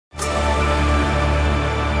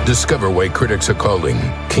Discover why critics are calling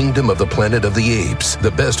Kingdom of the Planet of the Apes the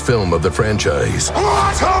best film of the franchise.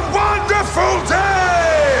 What a wonderful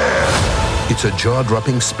day! It's a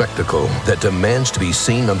jaw-dropping spectacle that demands to be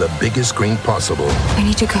seen on the biggest screen possible. I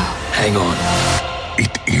need to go. Hang on.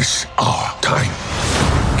 It is our time.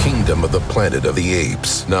 Kingdom of the Planet of the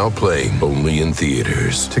Apes. Now playing only in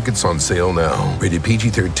theaters. Tickets on sale now. Rated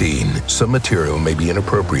PG-13. Some material may be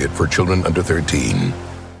inappropriate for children under 13.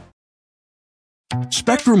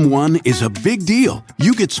 Spectrum One is a big deal.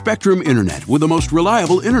 You get Spectrum Internet with the most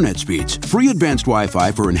reliable internet speeds, free advanced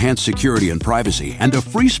Wi-Fi for enhanced security and privacy, and a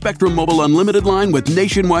free Spectrum Mobile Unlimited line with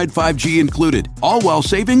nationwide 5G included, all while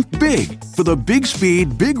saving big. For the big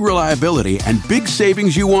speed, big reliability, and big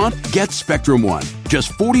savings you want, get Spectrum One.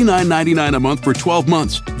 Just $49.99 a month for 12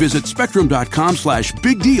 months. Visit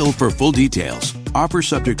spectrum.com/big deal for full details. Offer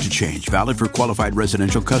subject to change. Valid for qualified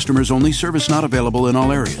residential customers only. Service not available in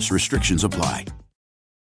all areas. Restrictions apply.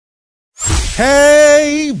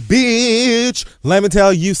 Hey, bitch, let me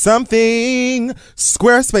tell you something.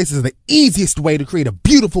 Squarespace is the easiest way to create a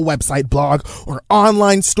beautiful website, blog, or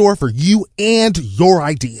online store for you and your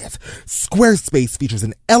ideas. Squarespace features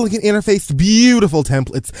an elegant interface, beautiful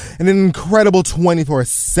templates, and an incredible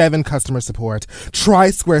 24/7 customer support. Try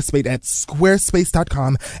Squarespace at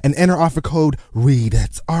squarespace.com and enter offer code READ,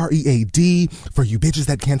 that's READ, for you bitches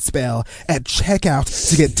that can't spell, at checkout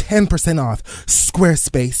to get 10% off.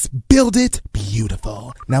 Squarespace, build it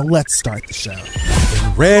beautiful. Now let's start the show.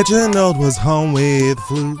 When Reginald was home with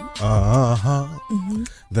flu,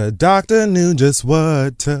 the doctor knew just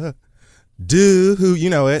what to do. You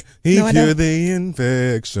know it. He cured the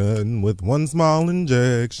infection with one small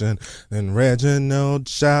injection. Then Reginald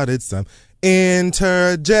shouted some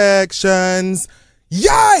interjections.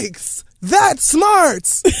 Yikes! That's smart!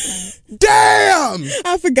 Damn!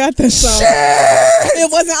 I forgot that song. Shit!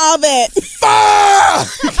 It wasn't all that. Fuck!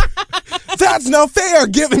 That's no fair,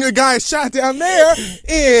 giving a guy a shot down there.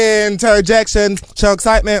 Interjection, show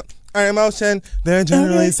excitement or emotion. They're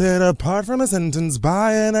generally set apart from a sentence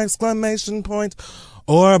by an exclamation point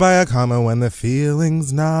or by a comma when the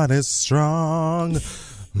feeling's not as strong.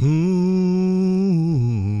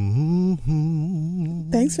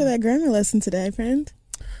 Thanks for that grammar lesson today, friend.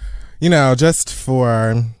 Just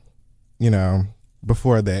for,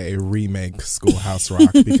 before they remake Schoolhouse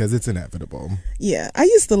Rock, because it's inevitable. Yeah, I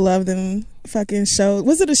used to love them fucking shows.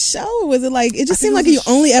 Was it a show or was it like, it just seemed like you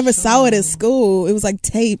only ever saw it at school. It was like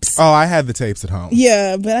tapes. Oh, I had the tapes at home.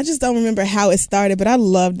 Yeah, but I just don't remember how it started, but I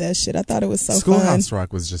loved that shit. I thought it was so fun. Schoolhouse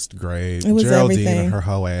Rock was just great. It was Geraldine everything. and her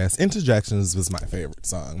hoe ass. Interjections was my favorite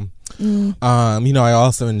song. I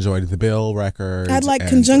also enjoyed the Bill record. I'd like and,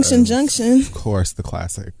 Conjunction Junction. Of course, the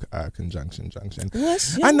classic Conjunction Junction.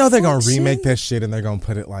 What's I know they're going to function? remake that shit and they're going to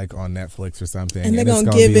put it like on Netflix or something. And they're going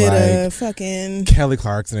to give be it like a fucking... Kelly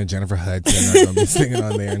Clarkson and Jennifer Hudson are going to be singing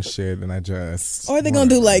on there and shit. And I just... Or they're going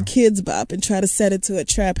to do like Kids Bop and try to set it to a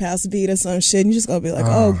trap house beat or some shit. And you're just going to be like,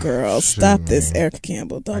 oh girl, stop this, Erica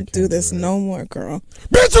Campbell. Don't do this no more, girl.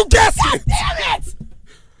 Bitch, you guessed it! Damn it!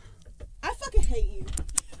 I fucking hate you.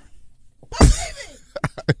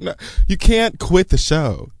 No, you can't quit the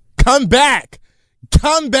show. Come back.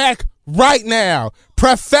 Come back right now.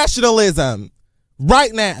 Professionalism.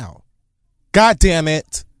 Right now. God damn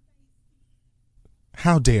it.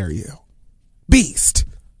 How dare you? Beast.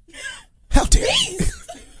 How dare you?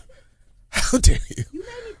 How dare you? You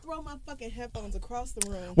made me throw my fucking headphones across the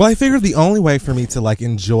room. Well, I figured the only way for me to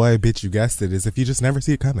enjoy Bitch You Guessed It is if you just never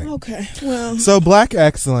see it coming. Okay, well. So Black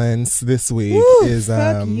Excellence this week is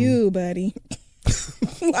fuck you, buddy.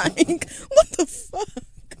 Like, what the fuck?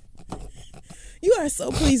 You are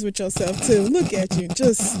so pleased with yourself too. Look at you,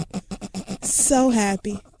 just so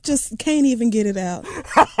happy. Just can't even get it out.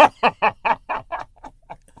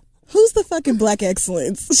 Who's the fucking Black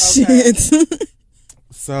Excellence? Okay. Shit.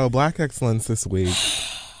 So Black Excellence this week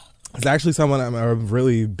is actually someone I'm a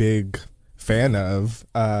really big fan of.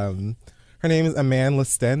 Her name is Amandla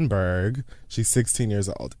Stenberg. She's 16 years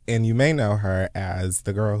old. And you may know her as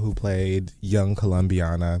the girl who played young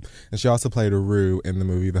Columbiana. And she also played Rue in the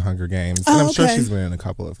movie The Hunger Games. And I'm sure she's been in a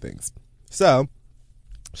couple of things. So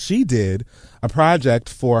she did a project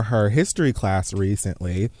for her history class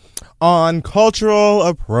recently on cultural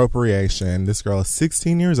appropriation. This girl is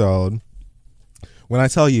 16 years old. When I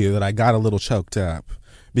tell you that I got a little choked up,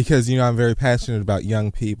 because, I'm very passionate about young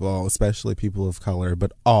people, especially people of color,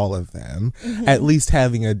 but all of them, at least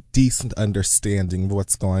having a decent understanding of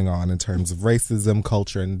what's going on in terms of racism,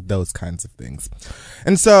 culture, and those kinds of things.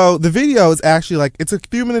 And so the video is actually it's a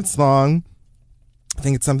few minutes long. I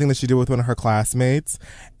think it's something that she did with one of her classmates,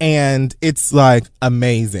 and it's like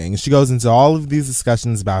amazing. She goes into all of these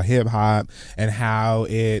discussions about hip hop and how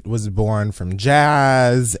it was born from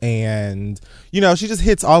jazz, and you know, she just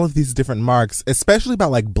hits all of these different marks, especially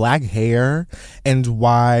about like black hair and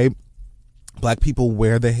why black people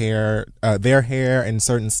wear their hair in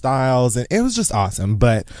certain styles, and it was just awesome.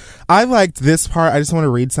 But I liked this part. I just want to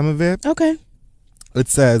read some of it. Okay. It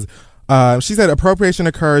says, she said, appropriation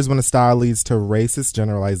occurs when a style leads to racist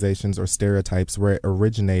generalizations or stereotypes where it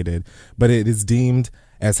originated, but it is deemed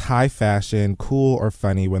as high fashion, cool, or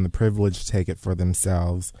funny when the privileged take it for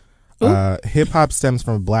themselves. Hip hop stems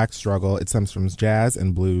from a black struggle. It stems from jazz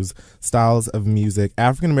and blues styles of music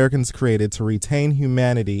African Americans created to retain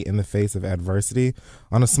humanity in the face of adversity.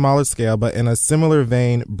 On a smaller scale, but in a similar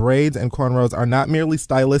vein, braids and cornrows are not merely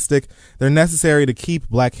stylistic; they're necessary to keep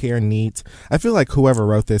black hair neat. I feel like whoever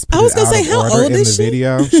wrote this put it out of order in the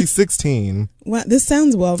video. She's 16. Wow, this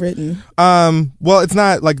sounds well written. Well, it's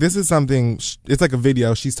not like this is something. It's like a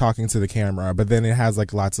video. She's talking to the camera, but then it has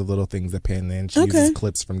like lots of little things that pin in. She uses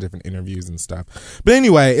clips from different interviews and stuff. But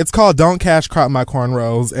anyway, it's called "Don't Cash Crop My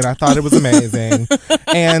Cornrows," and I thought it was amazing.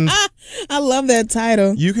 And I love that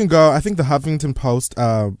title. You can go. I think the Huffington Post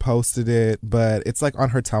posted it, but it's like on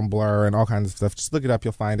her Tumblr and all kinds of stuff. Just look it up,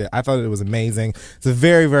 you'll find it. I thought it was amazing. It's a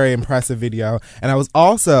very, very impressive video, and I was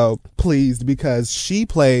also pleased because she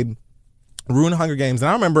played Ruin Hunger Games, and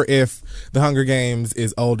I don't remember if the Hunger Games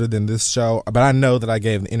is older than this show, but I know that I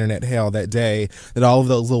gave the internet hell that day that all of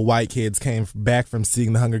those little white kids came back from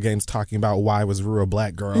seeing the Hunger Games talking about why was Rue a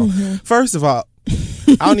black girl. First of all,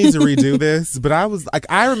 I don't need to redo this, but I was like,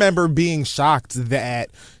 I remember being shocked that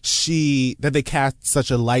they cast such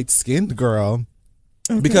a light-skinned girl.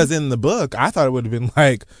 Because in the book, I thought it would have been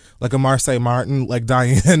like a Marseille Martin, like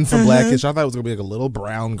Diane from Blackish. I thought it was going to be like a little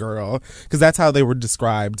brown girl, because that's how they were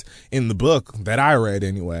described in the book that I read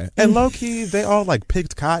anyway. And low-key, they all like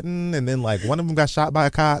picked cotton, and then like one of them got shot by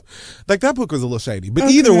a cop. Like that book was a little shady. But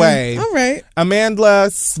either way, all right.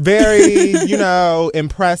 Amanda's very,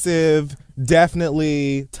 impressive.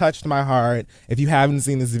 Definitely touched my heart. If you haven't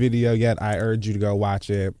seen this video yet, I urge you to go watch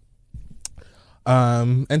it.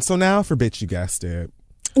 And so now for Bitch You Guessed It.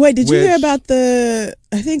 Wait, did you hear about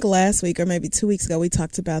I think last week or maybe 2 weeks ago, we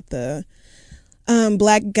talked about the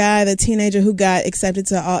black guy, the teenager who got accepted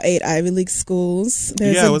to all 8 Ivy League schools.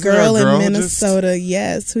 There's a girl in Minnesota,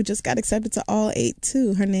 who just got accepted to all 8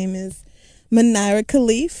 too. Her name is Manira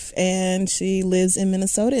Khalif, and she lives in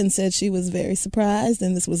Minnesota, and said she was very surprised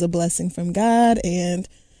and this was a blessing from God. And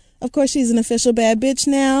of course, she's an official bad bitch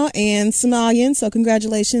now and Somalian, so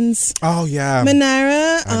congratulations. Oh, yeah.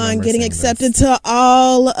 Manira on getting accepted to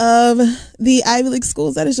all of the Ivy League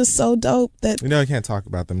schools. That is just so dope. That I can't talk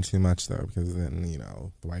about them too much, though, because then,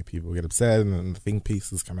 the white people get upset and then the think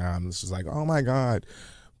pieces come out and it's just like, oh my God,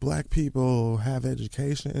 black people have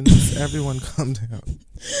education. Everyone come down.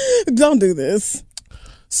 Don't do this.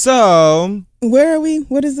 So. Where are we?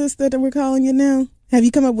 What is this that we're calling it now? Have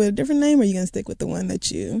you come up with a different name, or are you going to stick with the one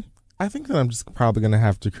that you... I think that I'm just probably going to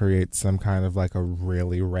have to create some kind of like a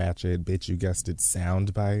really ratchet, bitch you guessed it,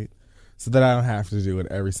 sound bite, so that I don't have to do it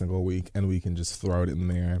every single week and we can just throw it in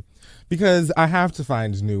there. Because I have to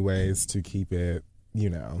find new ways to keep it,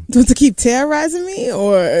 To keep terrorizing me,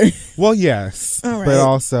 or... Well, yes. All right. But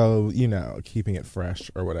also, keeping it fresh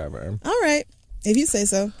or whatever. All right. If you say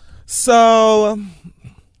so. So,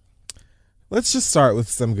 let's just start with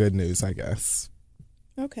some good news, I guess.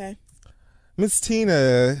 Okay. Miss Tina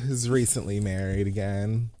is recently married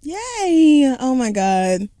again. Yay! Oh my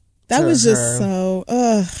God. That was just so...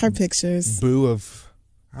 her pictures. Boo of...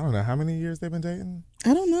 I don't know how many years they've been dating.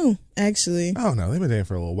 I don't know, actually. I don't know. They've been dating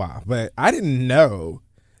for a little while. But I didn't know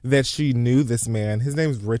that she knew this man. His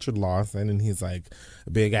name's Richard Lawson, and he's like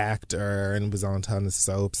a big actor and was on a ton of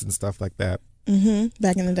soaps and stuff like that.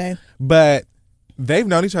 Back in the day. But they've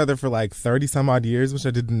known each other for like 30 some odd years, which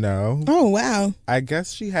I didn't know. Oh, wow. I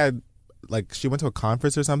guess she had, she went to a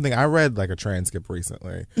conference or something. I read like a transcript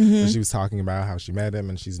recently where she was talking about how she met him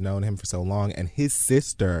and she's known him for so long. And his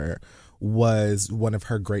sister was one of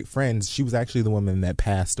her great friends. She was actually the woman that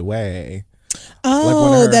passed away.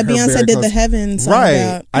 Oh, that Beyonce did the Heaven song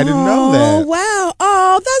about. I didn't know that. Oh, wow.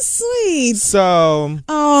 Oh, that's sweet. So,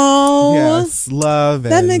 yes, love.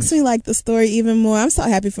 That makes me like the story even more. I'm so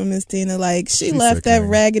happy for Miss Tina. Like, she left that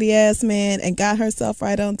raggedy ass man and got herself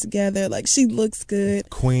right on together. Like, she looks good.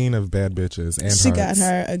 Queen of bad bitches and she got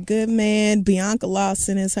her a good man. Bianca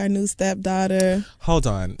Lawson is her new stepdaughter. Hold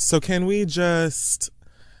on. So can we just...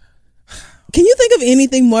 Can you think of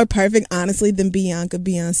anything more perfect, honestly, than Bianca,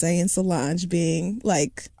 Beyonce, and Solange being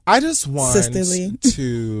like I just want sisterly?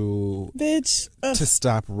 to Bitch. to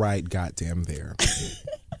stop right goddamn there.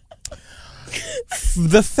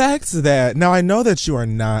 The fact that now I know that you are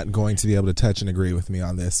not going to be able to touch and agree with me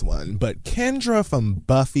on this one, but Kendra from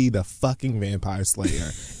Buffy the fucking Vampire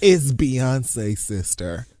Slayer is Beyonce's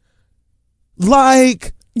sister.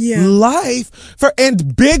 Like, life for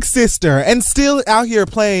and big sister, and still out here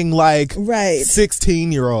playing like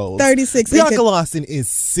 16-year-olds. 36. Bianca Lawson is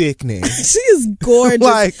sickening. She is gorgeous.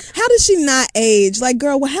 Like, how does she not age? Like,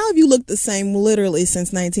 girl, how have you looked the same literally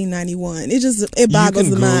since 1991? It boggles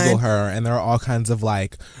the mind. You can Google her, and there are all kinds of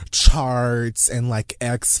like charts and like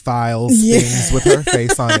X-Files things with her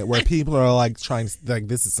face on it, where people are like trying to like,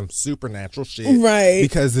 this is some supernatural shit, right?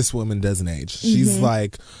 Because this woman doesn't age. She's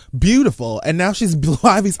like beautiful, and now she's Blue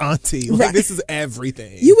Ivy's auntie. Like, this is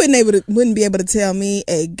everything. You wouldn't be able to tell me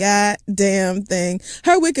a goddamn thing.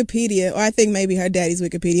 Her Wikipedia, or I think maybe her daddy's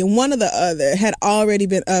Wikipedia, one or the other, had already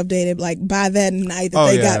been updated like by that night that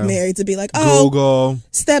they got married, to be like, Google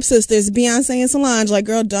stepsisters Beyonce and Solange. Like,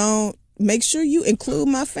 girl, don't. Make sure you include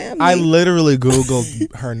my family. I literally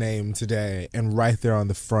Googled her name today, and right there on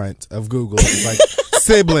the front of Google, it's like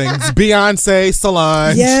siblings, Beyonce,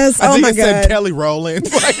 Solange. Yes, I think my it God. said Kelly Rowland.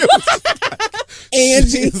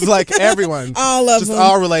 Angie. It's like everyone. All of just them.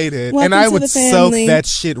 all related. Welcome and I to would the soak family. that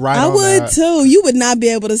shit right I on would that. too. You would not be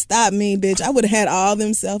able to stop me, bitch. I would have had all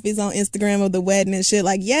them selfies on Instagram of the wedding and shit.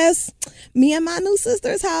 Like, yes, me and my new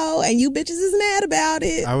sister's hoe, and you bitches is mad about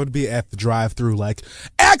it. I would be at the drive-thru like,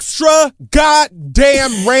 extra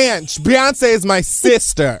goddamn ranch. Beyonce is my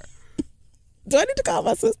sister. Do I need to call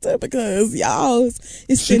my sister? Because y'all is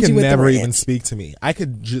She stingy could with never the even ranch. speak to me. I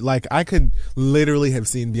could literally have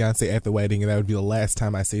seen Beyonce at the wedding, and that would be the last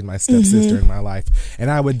time I seen my stepsister in my life, and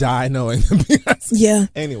I would die knowing Beyonce. Yeah.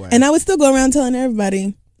 Anyway, And I would still go around telling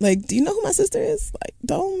everybody, like, do you know who my sister is? Like,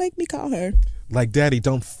 don't make me call her. like, Daddy,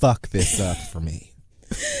 don't fuck this up for me.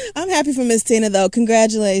 I'm happy for Miss Tina, though.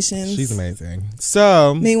 Congratulations. She's amazing.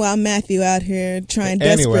 So, Meanwhile, Matthew out here trying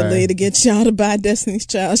Anyway. desperately to get y'all to buy Destiny's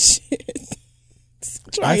Child shit.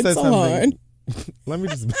 Trying so hard. Let me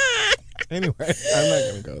just. Anyway, I'm not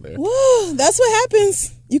gonna go there. Whoa, that's what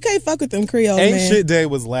happens. You can't fuck with them Creoles, Ain't man. Shit Day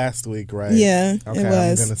was last week, right? Yeah, okay, it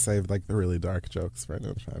was. I'm gonna save like the really dark jokes for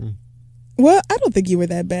another time. Well, I don't think you were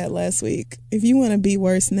that bad last week. If you want to be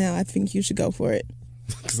worse now, I think you should go for it.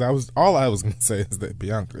 Because all I was gonna say is that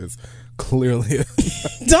Bianca is clearly.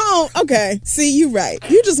 Don't. Okay. See, you're right.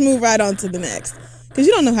 You just move right on to the next. Because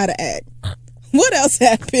you don't know how to act. What else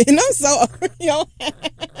happened? I'm so over your ass.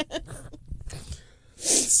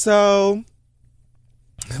 So,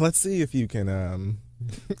 let's see if you can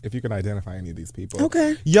identify any of these people.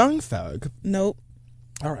 Okay. Young Thug. Nope.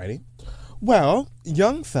 Alrighty. Well,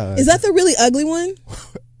 Young Thug. Is that the really ugly one?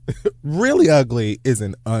 Really ugly is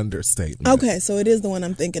an understatement. Okay, so it is the one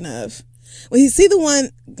I'm thinking of. Well, you see the one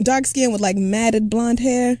dark skin with like matted blonde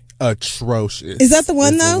hair? Atrocious. Is that the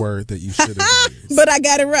one, is though? The word that you should have used. But I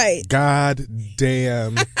got it right. God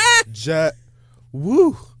damn.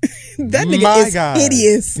 Woo. That nigga My is God.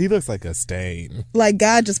 hideous. He looks like a stain. Like,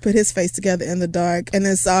 God just put his face together in the dark and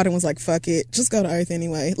then saw it and was like, fuck it. Just go to Earth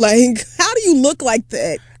anyway. Like, how do you look like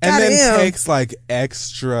that? And Goddamn. then takes like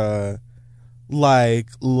extra like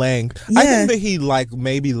length. Yeah. I think that he like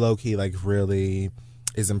maybe low-key like really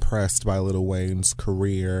is impressed by Lil Wayne's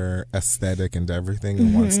career aesthetic and everything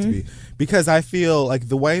and wants to be, because I feel like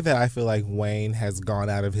the way that I feel like Wayne has gone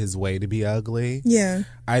out of his way to be ugly. Yeah.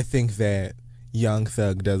 I think that Young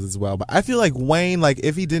Thug does as well. But I feel like Wayne, like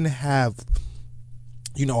if he didn't have,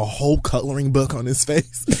 you know, a whole coloring book on his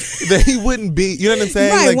face, that he wouldn't be, you know what I'm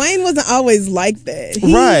saying? Right. Like, Wayne wasn't always like that.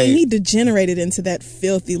 Right. He degenerated into that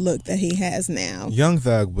filthy look that he has now. Young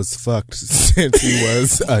Thug was fucked since he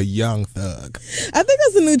was a young thug. I think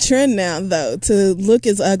that's a new trend now, though, to look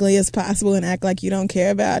as ugly as possible and act like you don't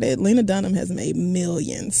care about it. Lena Dunham has made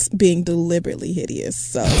millions being deliberately hideous.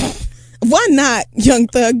 So why not, Young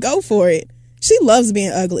Thug? Go for it. She loves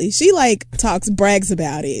being ugly. She like brags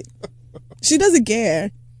about it. She doesn't care.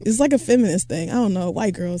 It's like a feminist thing. I don't know.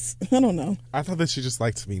 White girls. I don't know. I thought that she just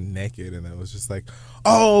liked to be naked, and it was just like,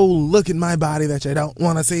 oh, look at my body that you don't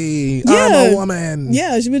want to see. Yeah. I'm a woman.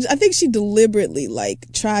 Yeah, I think she deliberately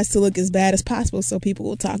like tries to look as bad as possible so people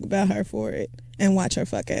will talk about her for it and watch her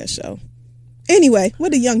fuck ass show. Anyway,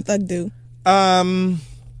 what did Young Thug do?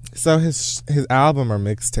 So his album or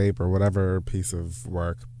mixtape or whatever piece of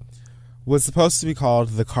work was supposed to be called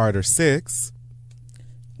The Carter Six.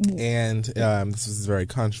 And this was very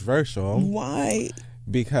controversial. Why?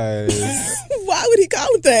 Because Why would he call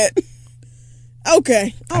it that?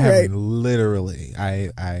 Okay, all right. Literally,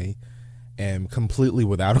 I am completely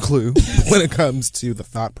without a clue when it comes to the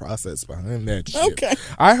thought process behind that shit. Okay.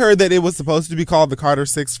 I heard that it was supposed to be called the Carter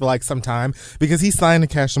Six for like some time because he signed to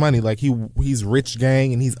Cash Money. Like he's Rich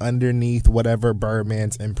Gang and he's underneath whatever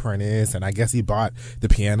Birdman's imprint is, and I guess he bought the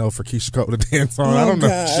piano for Keisha Cole to dance on. I don't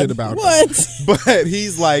know shit about what, but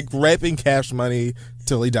he's like repping Cash Money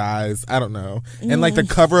till he dies. I don't know. And like the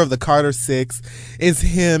cover of the Carter Six is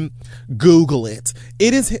him. Google it.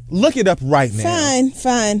 It is. Look it up right now.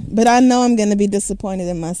 Fine. But I know I'm going to be disappointed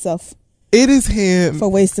in myself. It is him for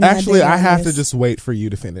wasting. Actually, I have to just wait for you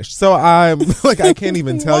to finish. So I'm like, I can't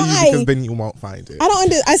even tell you because then you won't find it.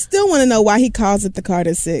 I still want to know why he calls it the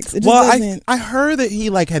Carter Six. It just doesn't. I heard that he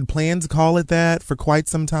like had planned to call it that for quite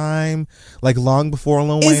some time, like long before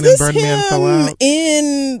Lil Wayne and Birdman fell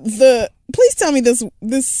out. Please tell me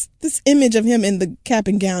this image of him in the cap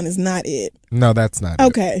and gown is not it. No, that's not it.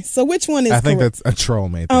 Okay, so which one is I think that's a troll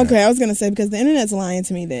made that. Okay, I was going to say because the internet's lying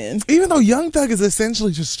to me then. Even though Young Thug is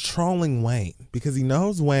essentially just trolling Wayne because he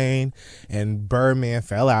knows Wayne and Birdman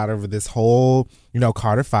fell out over this whole,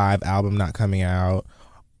 Carter 5 album not coming out.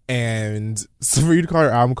 And Sareed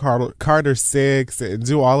Carter album, Carter 6, and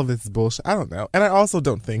do all of this bullshit. I don't know. And I also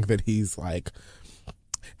don't think that he's like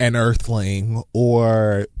an earthling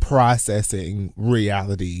or processing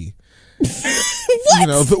reality.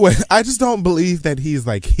 The way I just don't believe that he's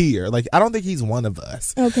like here. Like I don't think he's one of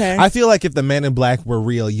us. Okay. I feel like if the Men in Black were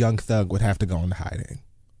real, Young Thug would have to go into hiding.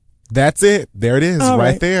 That's it. There it is,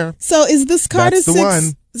 right there. So is this Carter That's the 6?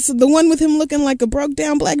 one. So the one with him looking like a broke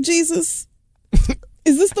down black Jesus?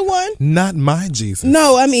 Is this the one? Not my Jesus.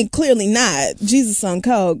 No, I mean clearly not. Jesus on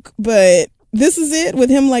coke, but this is it with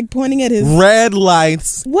him like pointing at his red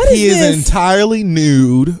lights. What is this? He is this? entirely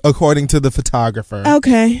nude, according to the photographer.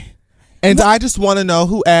 Okay. And I just want to know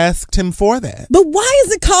who asked him for that. But why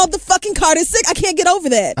is it called the fucking Carter 6? I can't get over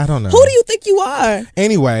that. I don't know. Who do you think you are?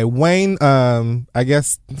 Anyway, Wayne, I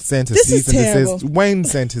guess sent his This is terrible. Wayne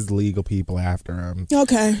sent his legal people after him.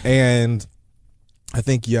 Okay. And I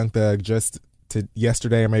think Young Thug just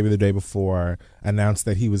yesterday or maybe the day before announced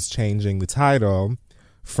that he was changing the title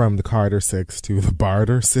from the Carter 6 to the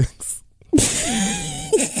Barter 6.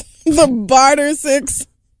 The Barter 6.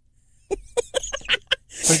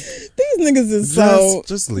 These niggas is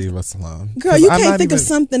just leave us alone. Girl, you can't think of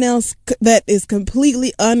something else that is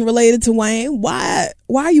completely unrelated to Wayne. Why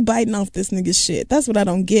are you biting off this nigga's shit? That's what I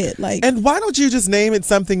don't get. Like, and why don't you just name it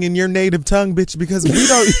something in your native tongue, bitch? Because he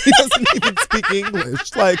doesn't even speak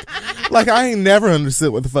English. Like I ain't never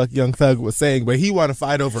understood what the fuck Young Thug was saying, but he want to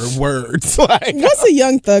fight over words. Like, what's a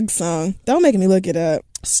Young Thug song? Don't make me look it up.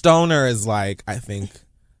 Stoner is like, I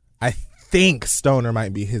think Stoner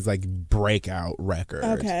might be his like breakout record.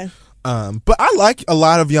 Okay. But I like a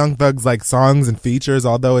lot of Young Thug's like songs and features,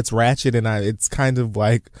 although it's ratchet and it's kind of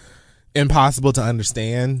like impossible to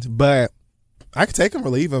understand. But I could take him or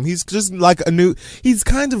leave him. He's just like he's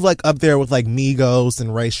kind of like up there with like Migos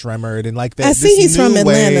and Ray Shremmerd and like that. I see he's from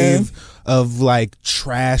Atlanta. Wave of like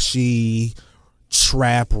trashy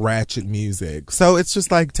trap ratchet music. So it's just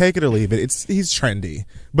like take it or leave it. He's trendy,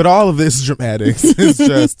 but all of this dramatics is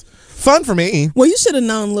just fun for me. Well, you should have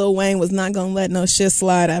known Lil Wayne was not gonna let no shit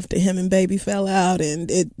slide after him and Baby fell out,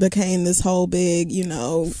 and it became this whole big,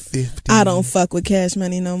 50 I don't fuck with Cash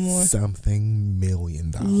Money no more. Something $1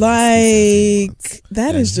 million. Like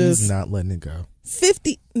that is just he's not letting it go.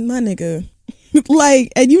 50, my nigga.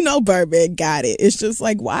 Like, and Birdman got it. It's just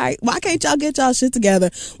like, why can't y'all get y'all shit together?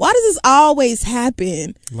 Why does this always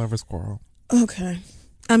happen? Lovers quarrel. Okay.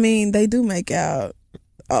 I mean, they do make out.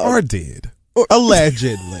 Or did.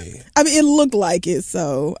 Allegedly. I mean, it looked like it,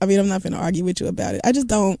 so, I mean, I'm not going to argue with you about it. I just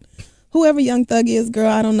don't, whoever Young Thug is, girl,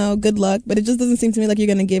 I don't know, good luck, but it just doesn't seem to me like you're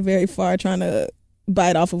going to get very far trying to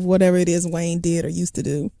bite off of whatever it is Wayne did or used to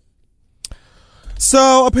do.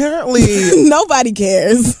 So apparently nobody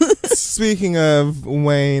cares. Speaking of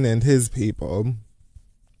Wayne and his people,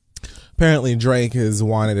 apparently Drake has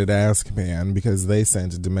wanted it Ask Man because they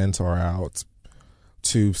sent a Dementor out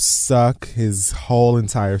to suck his whole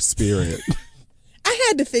entire spirit. I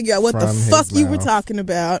had to figure out what the fuck you were talking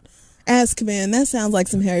about. Ask Man, that sounds like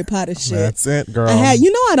some Harry Potter shit. That's it, girl. I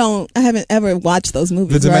haven't ever watched those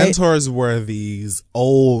movies. The Dementors right? were these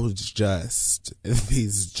old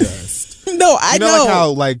No, I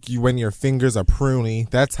know. Like how when your fingers are pruny,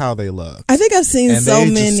 that's how they look. I think I've seen so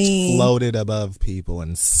many. Just floated above people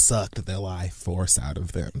and sucked their life force out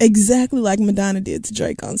of them. Exactly like Madonna did to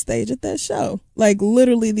Drake on stage at that show. Like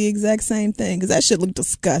literally the exact same thing, because that shit looked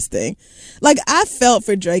disgusting. Like I felt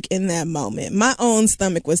for Drake in that moment. My own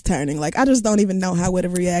stomach was turning. Like I just don't even know how I would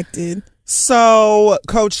have reacted. So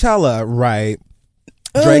Coachella, right?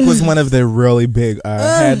 Drake was one of the really big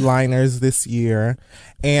headliners this year.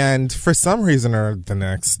 And for some reason or the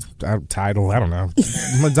next title, I don't know,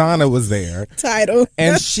 Madonna was there. Title.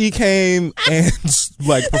 And she came and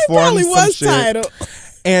like performed probably some was shit. Title.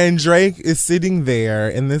 And Drake is sitting there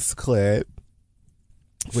in this clip,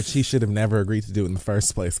 which he should have never agreed to do in the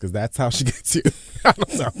first place, because that's how she gets you. I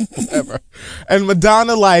don't know, whatever. And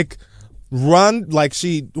Madonna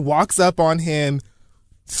she walks up on him,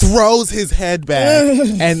 throws his head back,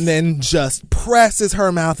 and then just presses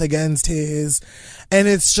her mouth against his. And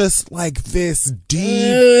it's just like this deep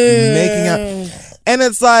making out. And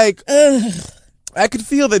it's like, I could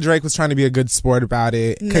feel that Drake was trying to be a good sport about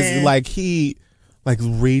it. Because he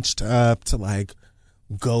reached up to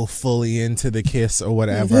go fully into the kiss or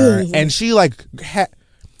whatever. And she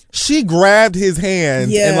she grabbed his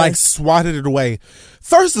hand and swatted it away.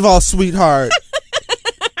 First of all, sweetheart,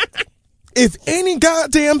 if any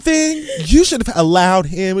goddamn thing, you should have allowed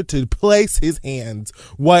him to place his hands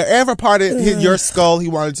wherever part of your skull he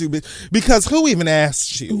wanted to, because who even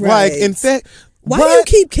asked you? Right. In fact, why do you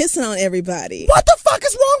keep kissing on everybody? What the fuck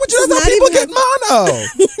is wrong with you? That's how people get mono.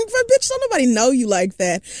 But bitch, don't nobody know you like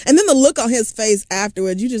that. And then the look on his face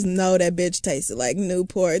afterwards, you just know that bitch tasted like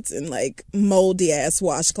Newports and moldy ass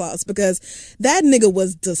washcloths, because that nigga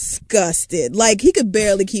was disgusted. He could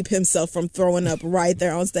barely keep himself from throwing up right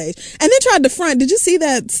there on stage. And then tried to front. Did you see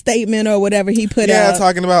that statement or whatever he put out? Yeah,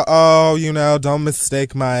 talking about, don't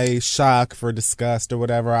mistake my shock for disgust or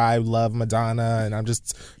whatever. I love Madonna and I'm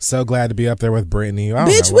just so glad to be up there with Britney.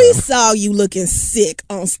 Bitch, we saw you looking sick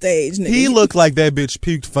on stage, nigga. He looked like that bitch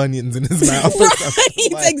puked Funyuns in his mouth. Right? He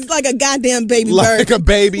takes like a goddamn baby bird. Like a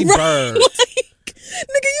baby bird.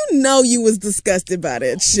 Nigga, you know you was disgusted by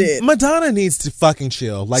that shit. Madonna needs to fucking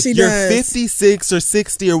chill. She you're does. 56 or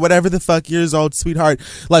 60 or whatever the fuck years old, sweetheart.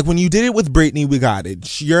 When you did it with Britney, we got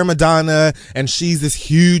it. You're Madonna and she's this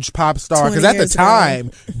huge pop star. Because at the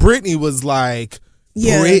time, Britney was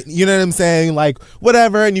you know what I'm saying?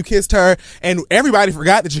 Whatever, and you kissed her, and everybody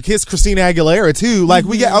forgot that you kissed Christina Aguilera too.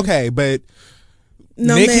 We get okay, but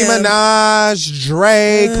no, Nicki ma'am. Minaj,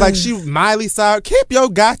 Drake, Miley Cyrus. Keep your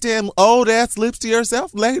goddamn old ass lips to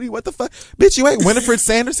yourself, lady. What the fuck, bitch? You ain't Winifred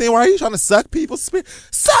Sanderson. Why are you trying to suck people's spirit?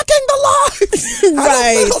 Sucking the life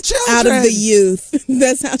out of the youth.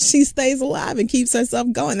 That's how she stays alive and keeps herself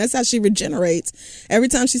going. That's how she regenerates. Every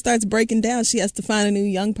time she starts breaking down, she has to find a new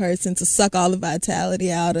young person to suck all the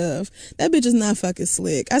vitality out of. That bitch is not fucking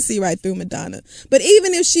slick. I see right through Madonna. But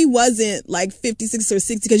even if she wasn't 56 or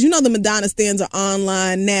 60, because the Madonna stands are online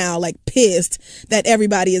now, pissed that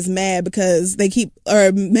everybody is mad because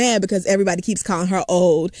because everybody keeps calling her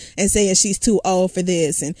old and saying she's too old for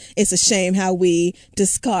this, and it's a shame how we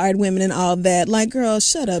discard women and all that. Girl,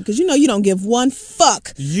 shut up, because you don't give one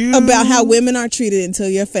fuck about how women are treated until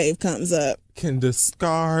your fave comes up. Can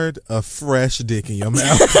discard a fresh dick in your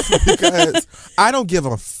mouth because I don't give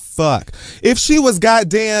a fuck. If she was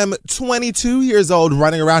goddamn 22 years old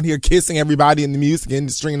running around here kissing everybody in the music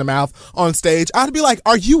industry in the mouth on stage, I'd be like,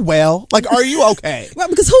 are you well? Are you okay? Right,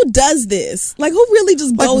 because who does this? Who really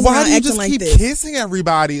just goes around acting like this? Why do you just keep kissing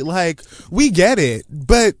everybody? We get it,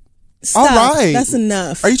 but stop. All right, that's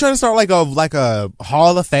enough. Are you trying to start a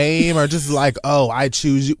Hall of Fame or just I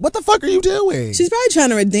choose you? What the fuck are you doing? She's probably trying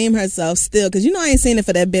to redeem herself still, because I ain't seen it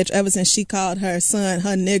for that bitch ever since she called her son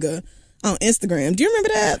her nigga on Instagram. Do you remember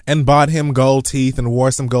that? And bought him gold teeth and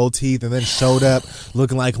wore some gold teeth and then showed up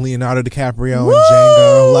looking like Leonardo DiCaprio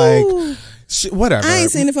and Django. Whatever. I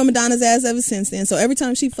ain't seen it from Madonna's ass ever since then. So every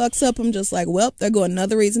time she fucks up, I'm just like, well, there go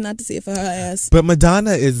another reason not to see it for her ass. But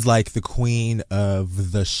Madonna is the queen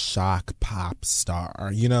of the shock pop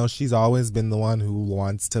star. She's always been the one who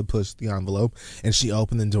wants to push the envelope, and she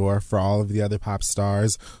opened the door for all of the other pop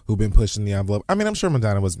stars who've been pushing the envelope. I mean, I'm sure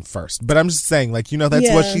Madonna wasn't first, but I'm just saying, that's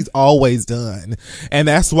what she's always done. And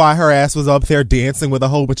that's why her ass was up there dancing with a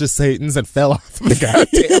whole bunch of Satans and fell off the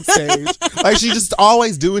goddamn stage. She's just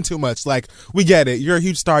always doing too much. We get it. You're a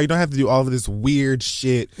huge star. You don't have to do all of this weird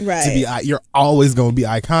shit to be. You're always going to be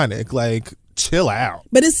iconic. Chill out.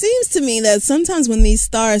 But it seems to me that sometimes when these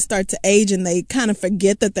stars start to age and they kind of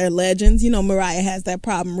forget that they're legends, Mariah has that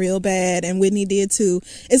problem real bad, and Whitney did too.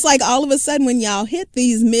 It's all of a sudden when y'all hit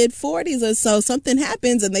these mid-40s or so, something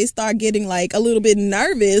happens and they start getting a little bit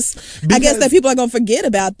nervous. I guess that people are going to forget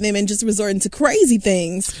about them and just resorting to crazy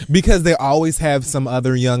things. Because they always have some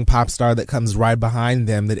other young pop star that comes right behind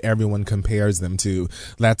them that everyone compares them to.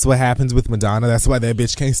 That's what happens with Madonna. That's why that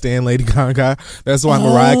bitch can't stand Lady Gaga. That's why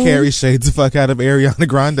Mariah Carey shades of fuck out of Ariana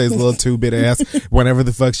Grande's little 2-bit ass whenever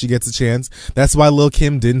the fuck she gets a chance. That's why Lil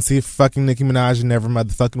Kim didn't see fucking Nicki Minaj and never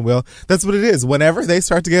motherfucking will. That's what it is. Whenever they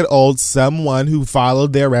start to get old, someone who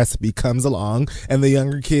followed their recipe comes along, and the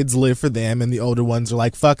younger kids live for them, and the older ones are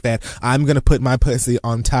like, fuck that. I'm gonna put my pussy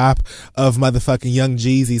on top of motherfucking Young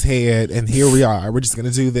Jeezy's head, and here we are. We're just gonna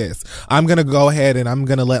do this. I'm gonna go ahead and I'm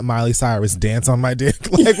gonna let Miley Cyrus dance on my dick.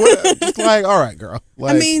 Like, what? Just like, all right, girl.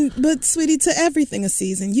 Like, I mean, but sweetie, to everything a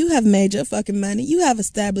season. You have made your fucking money. You have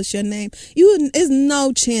established your name. There's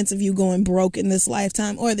no chance of you going broke in this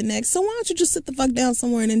lifetime or the next. So why don't you just sit the fuck down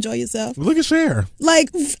somewhere and enjoy yourself? look at Cher. Like,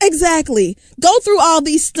 exactly. Go through all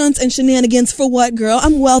these stunts and shenanigans for what, girl?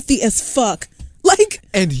 I'm wealthy as fuck. Like,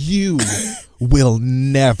 and you will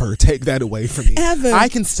never take that away from me. Ever. I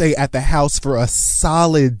can stay at the house for a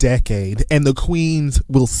solid decade and the queens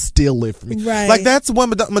will still live for me. Right. Like, that's when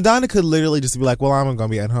Madonna could literally just be like, well, I'm going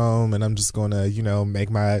to be at home and I'm just going to, make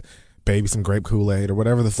my baby some grape Kool-Aid or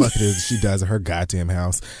whatever the fuck it is she does at her goddamn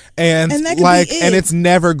house. And that could like, be it. and it's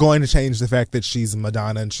never going to change the fact that she's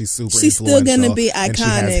Madonna and she's super she's still going to influential be and she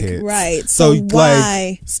has iconic. hits. Right. So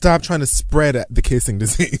why? Like, stop trying to spread the kissing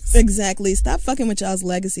disease. Exactly. Stop fucking with y'all's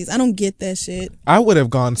legacies. I don't get that shit. I would have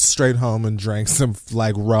gone straight home and drank some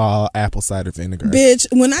like raw apple cider vinegar. Bitch,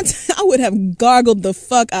 when I would have gargled the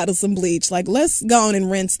fuck out of some bleach. Like, let's go on and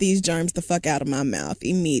rinse these germs the fuck out of my mouth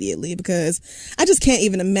immediately, because I just can't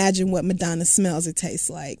even imagine what Madonna smells it tastes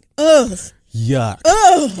like. Ugh. Yuck.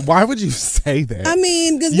 Ugh. Why would you say that? I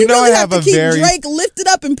mean, because You we know really I have have to a keep very- Drake lifted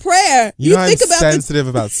up in prayer. you know I'm think about sensitive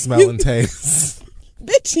about smell and taste.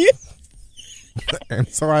 bitch, you. And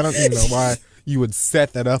so I don't even know why you would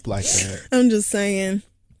set that up like that. I'm just saying.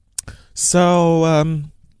 So, a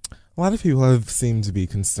lot of people have seemed to be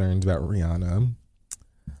concerned about Rihanna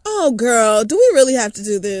Oh, girl, do we really have to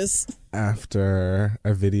do this? after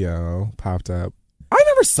a video popped up. I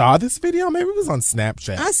never saw this video. Maybe it was on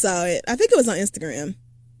Snapchat. I saw it. I think it was on Instagram.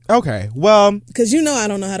 Okay, well, Because I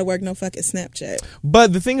don't know how to work no fucking Snapchat.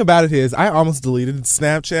 but the thing about it is, I almost deleted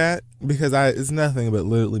Snapchat because it's nothing but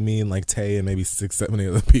literally me and like Tay and maybe 6-7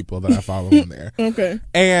 other people that I follow on there. Okay.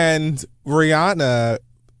 And Rihanna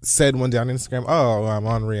said one day on Instagram, "Oh, I'm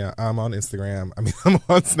on Instagram. I mean, I'm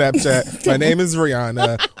on Snapchat. My name is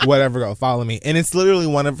Rihanna. Whatever, go follow me." And it's literally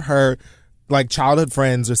one of her like childhood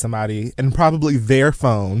friends or somebody, and probably their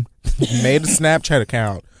phone made a Snapchat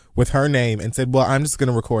account with her name and said, "Well, I'm just going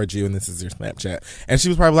to record you and this is your Snapchat." And she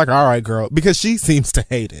was probably like, "All right, girl," because she seems to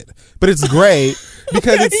hate it. But it's great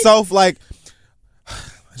because it's so like,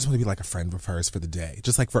 I just want to be like a friend of hers for the day,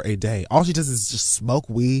 just like for a day. All she does is just smoke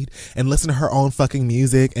weed and listen to her own fucking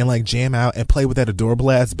music and like jam out and play with that adorable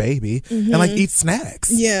ass baby and like eat snacks.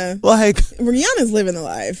 Yeah. Like, Rihanna's living the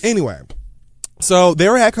life. anyway, so they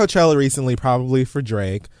were at Coachella recently, probably for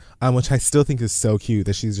Drake, which I still think is so cute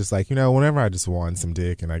that she's just like, whenever I just want some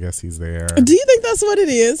dick and I guess he's there. Do you think that's what it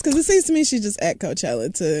is? Because it seems to me she's just at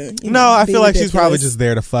Coachella to. No, I be feel like she's probably ridiculous. just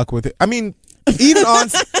there to fuck with it. I mean, even on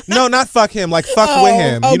no, not fuck him, like fuck with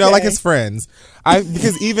him. okay. Like his friends.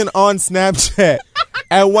 Because even on Snapchat,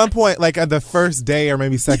 at one point, like at the first day or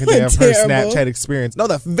maybe second day of her Terrible. Snapchat experience, no,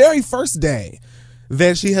 the very first day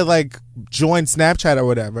that she had like joined Snapchat or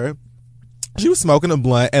whatever, she was smoking a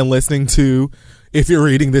blunt and listening to "If You're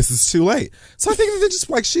Reading This Is Too Late." So I think that they're just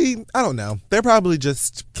like I don't know. They're probably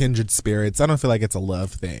just kindred spirits. I don't feel like it's a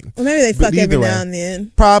love thing. Well, maybe they But fuck every either way, now and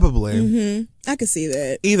then. Probably. I could see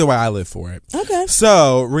that. Either way, I live for it. Okay.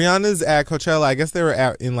 So Rihanna's at Coachella. I guess they were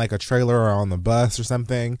out in like a trailer or on the bus or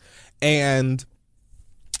something, and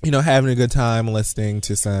having a good time listening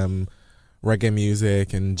to some reggae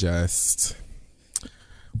music and just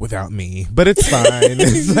without me, but it's fine.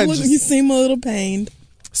 You seem a little pained.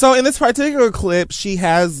 So in this particular clip, she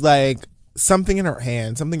has like something in her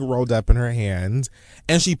hand, something rolled up in her hand,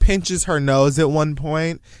 and she pinches her nose at one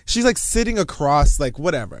point. She's like sitting across like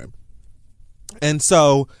whatever. And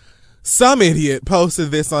so some idiot posted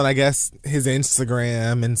this on, I guess, his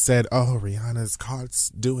Instagram and said, "Oh, Rihanna's caught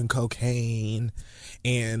doing cocaine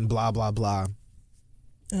and blah, blah, blah."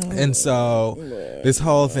 And so this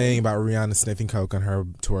whole thing about Rihanna sniffing coke on her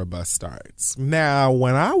tour bus starts. Now,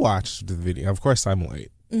 when I watched the video, of course I'm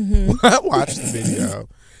late. When I watched the video,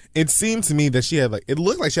 it seemed to me that she had it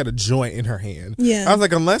looked like she had a joint in her hand. Yeah. I was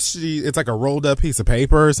like, unless it's like a rolled up piece of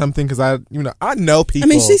paper or something, because I know people. I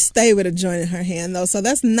mean, she stayed with a joint in her hand, though, so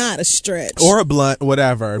that's not a stretch. Or a blunt,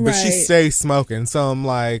 whatever. But she Right. stays smoking. So I'm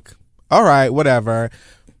like, all right, whatever.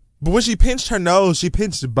 But when she pinched her nose, she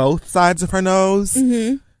pinched both sides of her nose.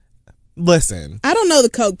 Listen. I don't know the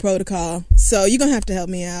coke protocol, so you're going to have to help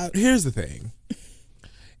me out. Here's the thing.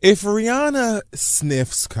 If Rihanna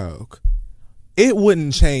sniffs coke, it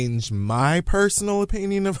wouldn't change my personal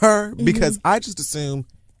opinion of her because I just assume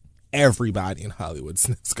everybody in Hollywood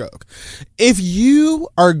sniffs coke. If you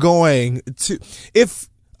are going to, if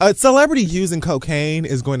a celebrity using cocaine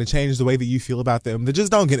is going to change the way that you feel about them, then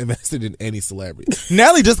just don't get invested in any celebrity.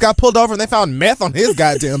 Nelly just got pulled over and they found meth on his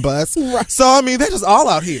goddamn bus. Right. So, I mean, they're just all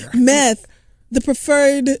out here. Meth, the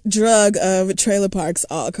preferred drug of trailer parks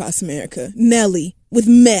all across America. Nelly with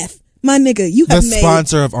meth. My nigga, you have made the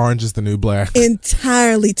sponsor of Orange is the New Black.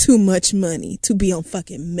 Entirely too much money to be on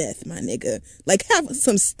fucking meth, my nigga. Like, have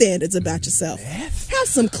some standards about yourself. Meth? Have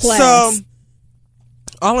some class. So,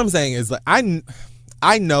 all I'm saying is, like,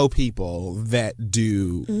 I know people that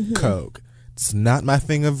do coke. It's not my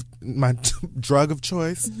drug of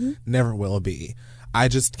choice. Never will be. I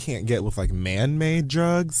just can't get with like man-made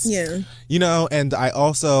drugs. Yeah. You know, and I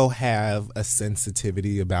also have a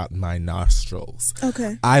sensitivity about my nostrils.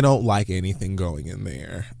 Okay. I don't like anything going in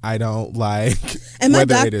there. I don't like and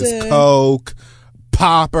whether it is coke,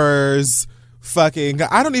 poppers,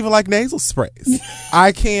 I don't even like nasal sprays.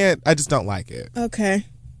 I just don't like it. Okay.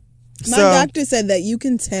 My doctor said that you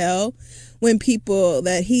can tell when people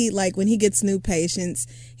that when he gets new patients,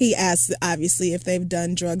 he asks obviously if they've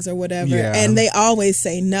done drugs or whatever, and they always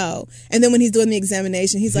say no. And then when he's doing the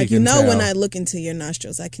examination, he's like, when I look into your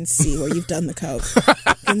nostrils, I can see where you've done the coke.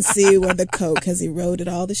 I can see where the coke has eroded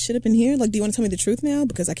all the shit up in here. Like, do you want to tell me the truth now?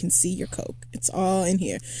 Because I can see your coke. It's all in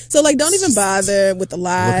here. So, like, don't even bother with the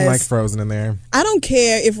lies. Looking like Frozen in there. I don't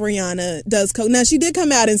care if Rihanna does coke. Now, she did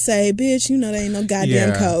come out and say, bitch, you know there ain't no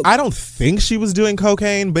goddamn coke. I don't think she was doing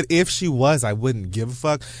cocaine, but if she was, I wouldn't give a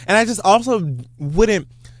fuck. And I just also wouldn't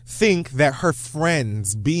think that her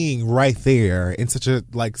friends being right there in such a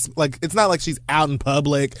like it's not like she's out in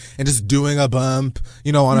public and just doing a bump,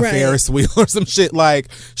 you know, on a Ferris wheel or some shit. Like,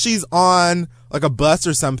 she's on like a bus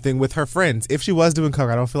or something with her friends. If she was doing coke,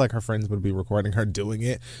 I don't feel like her friends would be recording her doing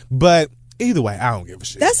it. But either way, I don't give a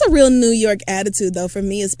shit. That's a real New York attitude, though, for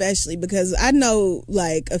me especially, because I know,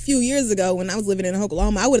 like, a few years ago when I was living in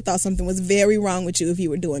Oklahoma, I would have thought something was very wrong with you if you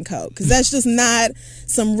were doing coke, because that's just not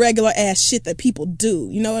some regular-ass shit that people do.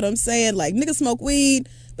 You know what I'm saying? Like, niggas smoke weed,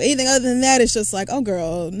 but anything other than that, it's just like, oh,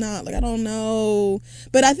 girl, nah, like, I don't know.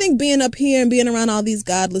 But I think being up here and being around all these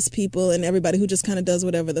godless people and everybody who just kind of does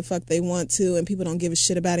whatever the fuck they want to, and people don't give a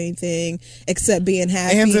shit about anything except being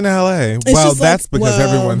happy. And in L.A. Well, that's because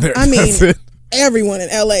everyone there does it. Everyone in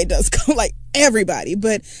LA does go, like, everybody.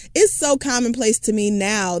 But it's so commonplace to me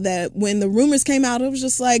now that when the rumors came out, it was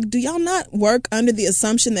just like, do y'all not work under the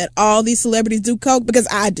assumption that all these celebrities do coke? Because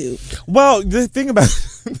I do. Well, the thing about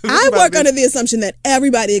I work under the assumption that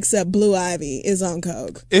everybody except Blue Ivy is on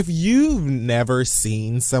coke. If you've never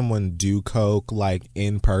seen someone do coke, like,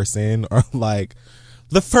 in person, or like,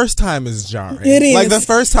 the first time is jarring. It is. Like, the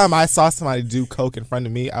first time I saw somebody do coke in front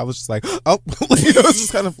of me, I was just like, oh, like, it was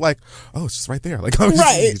just kind of like, oh, it's just right there. Like, I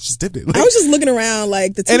just dipped it. Like, I was just looking around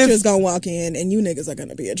like the teacher's gonna walk in and you niggas are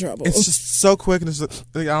gonna be in trouble. It's just so quick, and it's just,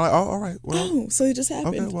 I'm like, oh, all right. Well, so it just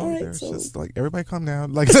happened. Okay, well, all right, there's just like, everybody calm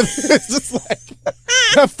down. Like, it's just like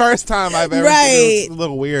the first time I've ever seen it. It's a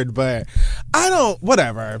little weird, but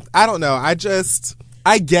whatever. I don't know.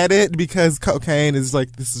 I get it because cocaine is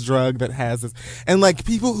like this drug that has this, and like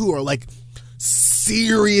people who are like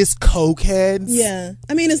serious cokeheads. Yeah,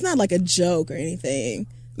 I mean, it's not like a joke or anything.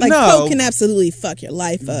 Like, coke can absolutely fuck your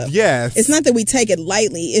life up. Yes, it's not that we take it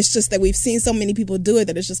lightly. It's just that we've seen so many people do it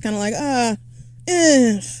that it's just kind of like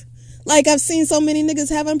Like, I've seen so many niggas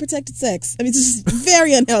have unprotected sex. I mean, it's just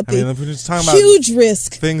very unhealthy. I mean, we're just talking about huge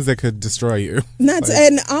risk. Things that could destroy you.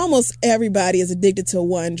 And almost everybody is addicted to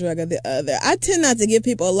one drug or the other. I tend not to give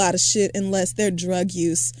people a lot of shit unless their drug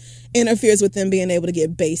use interferes with them being able to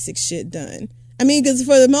get basic shit done. I mean, because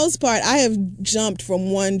for the most part, I have jumped from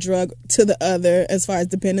one drug to the other as far as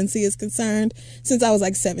dependency is concerned since I was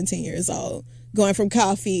like 17 years old. Going from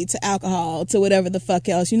coffee to alcohol to whatever the fuck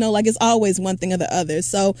else, you know, like, it's always one thing or the other.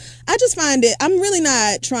 So I just find I'm really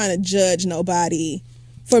not trying to judge nobody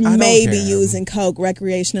for maybe using coke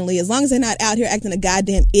recreationally. As long as they're not out here acting a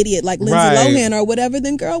goddamn idiot like Lindsay Lohan or whatever,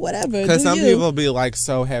 then girl, whatever. Because some people be like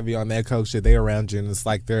so heavy on that coke shit, they around you and it's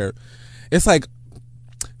like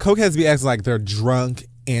cokeheads be acting like they're drunk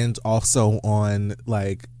and also on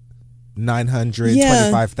like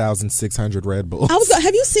 25,600 Red Bulls.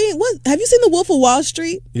 Have you seen The Wolf of Wall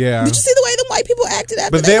Street? Yeah. Did you see the way the white people acted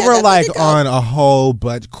after? But they were like on a whole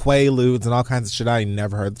bunch Quaaludes and all kinds of shit I ain't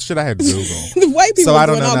never heard. Shit I had to Google. The white people were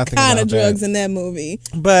doing all kind of drugs that. in that movie.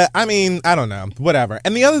 But I mean, I don't know. Whatever.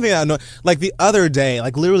 And the other thing I know, like the other day,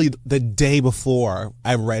 like literally the day before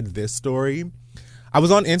I read this story, I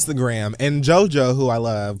was on Instagram and JoJo, who I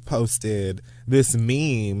love, posted this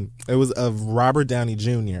meme. It was of Robert Downey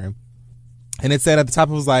Jr. And it said at the top,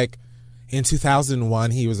 it was like, in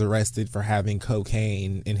 2001, he was arrested for having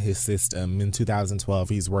cocaine in his system. In 2012,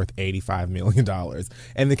 he's worth $85 million.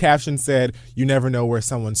 And the caption said, you never know where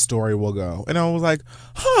someone's story will go. And I was like,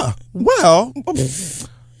 well,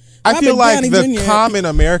 I feel like the common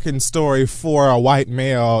American story for a white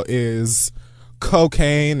male is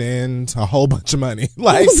cocaine and a whole bunch of money.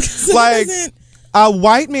 Like a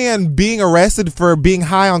white man being arrested for being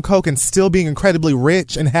high on coke and still being incredibly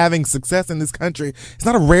rich and having success in this country, it's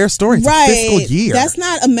not a rare story. It's a fiscal year. That's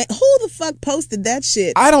not who the fuck posted that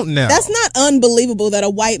shit? I don't know. That's not unbelievable that a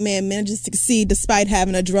white man manages to succeed despite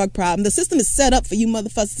having a drug problem. The system is set up for you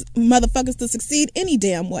motherfuckers to succeed any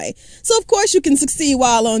damn way. So of course you can succeed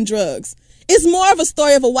while on drugs. It's more of a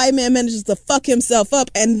story of a white man manages to fuck himself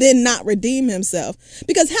up and then not redeem himself.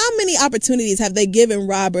 Because how many opportunities have they given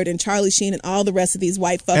Robert and Charlie Sheen and all the rest of these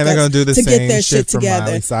white fuckers and they're gonna do the to same get their shit from together?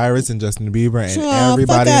 Miley Cyrus and Justin Bieber and everybody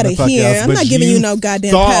fuck out in the of fuck here. else. I'm not giving you no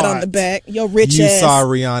goddamn pat on the back. Your rich you ass. You saw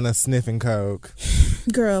Rihanna sniffing coke.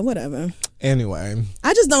 Girl, whatever. Anyway.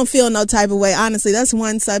 I just don't feel no type of way. Honestly, that's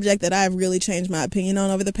one subject that I've really changed my opinion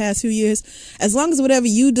on over the past few years. As long as whatever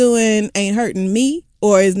you doing ain't hurting me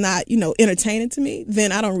or is not, entertaining to me,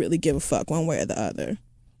 then I don't really give a fuck one way or the other.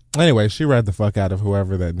 Anyway, she read the fuck out of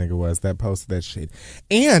whoever that nigga was that posted that shit.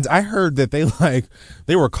 And I heard that they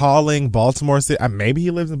were calling Baltimore City. Maybe he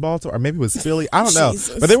lives in Baltimore or maybe it was Philly. I don't know.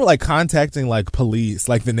 But they were contacting police,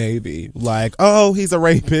 the Navy. Oh, he's a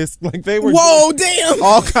rapist. They were whoa, damn.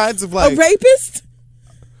 All kinds of a rapist?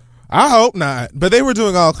 I hope not. But they were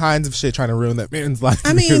doing all kinds of shit trying to ruin that man's life.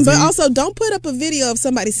 I mean, but also don't put up a video of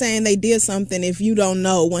somebody saying they did something if you don't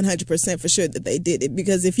know 100% for sure that they did it.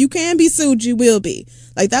 Because if you can be sued, you will be.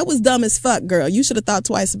 That was dumb as fuck, girl. You should have thought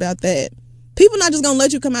twice about that. People not just gonna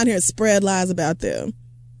let you come out here and spread lies about them.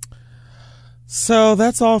 So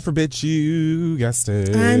that's all for Bitch You Guessed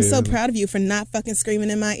It. I'm so proud of you for not fucking screaming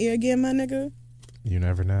in my ear again, my nigga. You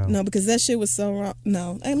never know. No, because that shit was so wrong.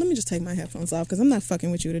 No. Hey, let me just take my headphones off because I'm not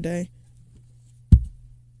fucking with you today.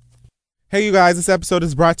 Hey, you guys, this episode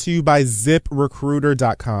is brought to you by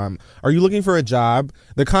ZipRecruiter.com. Are you looking for a job?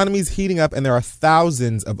 The economy's heating up and there are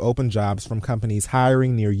thousands of open jobs from companies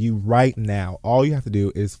hiring near you right now. All you have to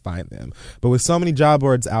do is find them. But with so many job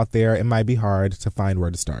boards out there, it might be hard to find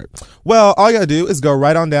where to start. Well, all you gotta do is go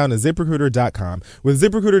right on down to ZipRecruiter.com. With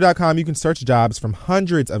ZipRecruiter.com, you can search jobs from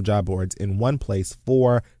hundreds of job boards in one place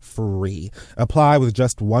for free. Apply with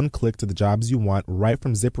just one click to the jobs you want right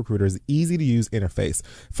from ZipRecruiter's easy-to-use interface.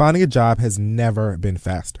 Finding a job has never been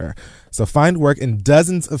faster. So find work in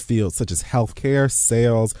dozens of fields such as healthcare,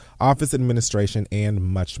 sales, office administration, and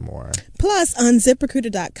much more. Plus, on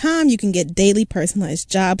ZipRecruiter.com, you can get daily personalized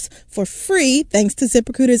jobs for free thanks to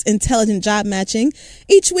ZipRecruiter's intelligent job matching.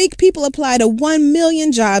 Each week, people apply to 1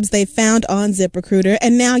 million jobs they found on ZipRecruiter,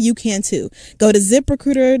 and now you can too. Go to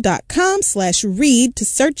ZipRecruiter.com/read to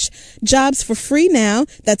search jobs for free now.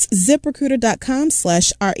 That's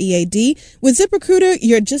ZipRecruiter.com/READ. With ZipRecruiter,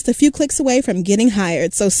 you're just a few clicks away from getting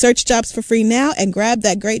hired. So search jobs for free now and grab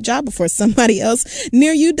that great job before somebody else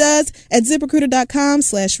near you does at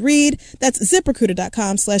ZipRecruiter.com/read. That's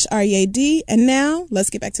ZipRecruiter.com/READ. And now let's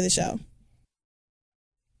get back to the show.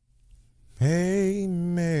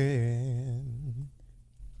 Amen.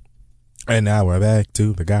 And now we're back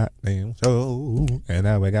to the goddamn show. And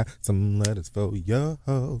now we got some letters for you.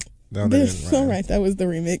 No, all right, that was the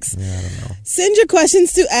remix. Yeah, I don't know. Send your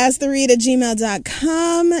questions to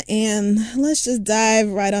asktheread@gmail.com and let's just dive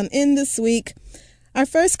right on in this week. Our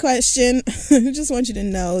first question, I just want you to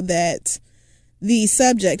know that the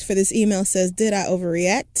subject for this email says, did I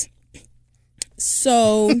overreact?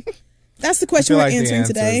 So that's the question we're answering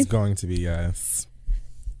today. It's going to be yes.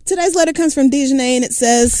 Today's letter comes from Dejanay and it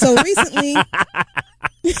says, so recently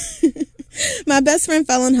my best friend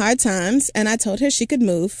fell on hard times and I told her she could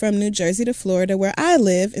move from New Jersey to Florida where I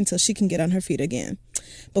live until she can get on her feet again.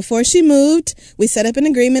 Before she moved, we set up an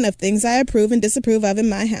agreement of things I approve and disapprove of in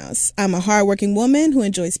my house. I'm a hardworking woman who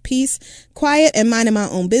enjoys peace, quiet, and minding my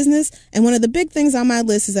own business. And one of the big things on my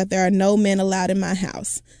list is that there are no men allowed in my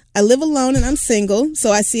house. I live alone and I'm single,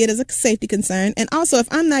 so I see it as a safety concern. And also, if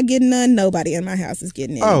I'm not getting none, nobody in my house is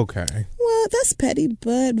getting in. Okay. Well, that's petty,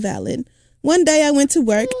 but valid. One day I went to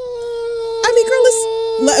work.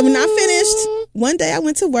 We're not finished. One day I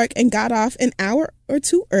went to work and got off an hour or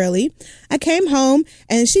two early. I came home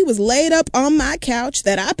and she was laid up on my couch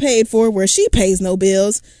that I paid for where she pays no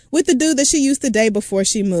bills with the dude that she used the day before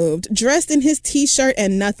she moved, dressed in his t-shirt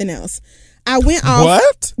and nothing else. I went off.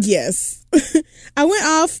 What? Yes. I went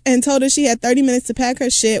off and told her she had 30 minutes to pack her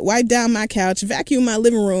shit, wipe down my couch, vacuum my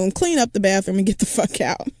living room, clean up the bathroom, and get the fuck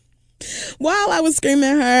out. While I was screaming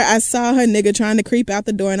at her, I saw her nigga trying to creep out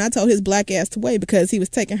the door, and I told his black ass to wait because he was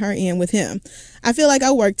taking her in with him. I feel like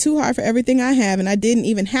I worked too hard for everything I have, and I didn't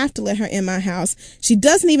even have to let her in my house. She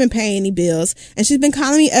doesn't even pay any bills, and she's been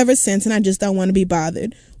calling me ever since, and I just don't want to be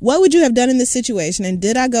bothered. What would you have done in this situation, and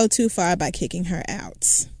did I go too far by kicking her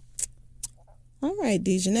out? All right,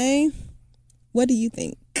 Dejanay, what do you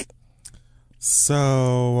think?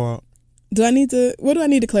 So... what do I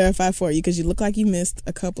need to clarify for you? Because you look like you missed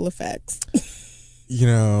a couple of facts. You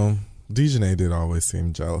know, Dejanay did always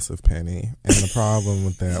seem jealous of Penny. And the problem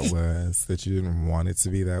with that was that you didn't want it to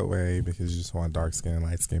be that way because you just want dark-skinned and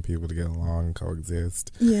light-skinned people to get along and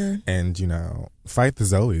coexist. Yeah. And, you know, fight the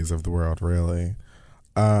Zoes of the world, really.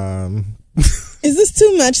 Is this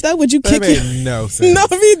too much, though? Would you kick it? it? Made no sense. No,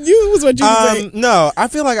 I mean, you was what you were saying. No, I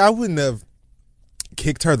feel like I wouldn't have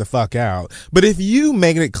kicked her the fuck out. But if you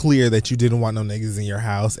make it clear that you didn't want no niggas in your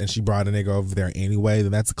house and she brought a nigga over there anyway,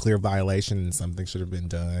 then that's a clear violation and something should have been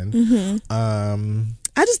done. Mm-hmm.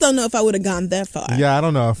 I just don't know if I would have gone that far. Yeah, I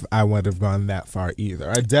don't know if I would have gone that far either.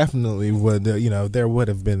 I definitely would, there would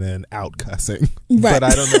have been an out cussing. Right. But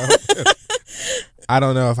I don't know. I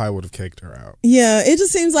don't know if I would have kicked her out. Yeah, it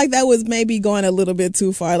just seems like that was maybe going a little bit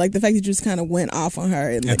too far. Like the fact that you just kind of went off on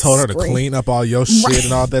her and told her to clean up all your shit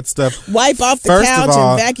and all that stuff. Wipe off the couch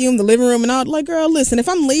and vacuum the living room and all. Like, girl, listen, if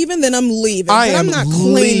I'm leaving, then I'm leaving. I'm not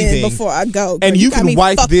cleaning before I go. And you can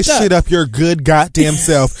wipe this shit up your good goddamn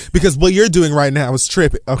self because what you're doing right now is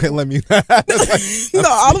tripping. Okay, let me. No,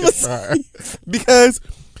 all of a sudden. Because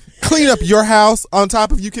clean up your house on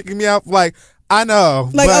top of you kicking me out, like. I know.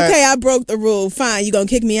 Like, okay, I broke the rule. Fine, you're going to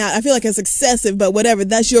kick me out. I feel like it's excessive, but whatever.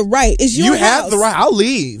 That's your right. It's your house. You have the right. I'll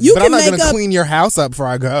leave. But I'm not going to clean your house up before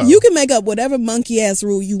I go. You can make up whatever monkey-ass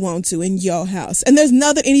rule you want to in your house. And there's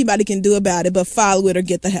nothing anybody can do about it but follow it or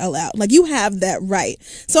get the hell out. Like, you have that right.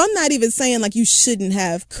 So I'm not even saying, like, you shouldn't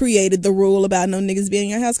have created the rule about no niggas being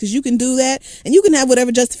in your house because you can do that and you can have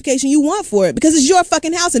whatever justification you want for it because it's your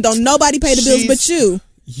fucking house and don't nobody pay the bills but you.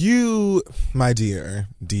 You, my dear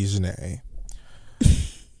Dejanay.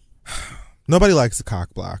 Nobody likes a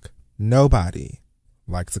cock block. Nobody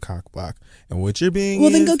likes a cock block. And what you're being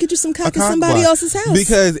then go get you some cock in somebody else's house.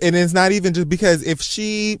 Because, and it's not even just because if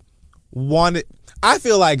she wanted, I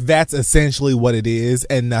feel like that's essentially what it is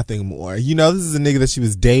and nothing more. You know, this is a nigga that she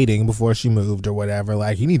was dating before she moved or whatever.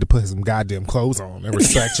 Like, you need to put some goddamn clothes on and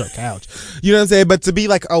respect your couch. You know what I'm saying? But to be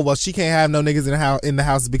like, oh, well, she can't have no niggas in the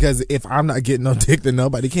house because if I'm not getting no dick, then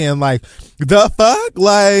nobody can. Like, the fuck?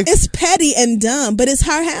 Like, it's petty and dumb, but it's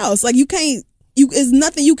her house. Like, you can't. There's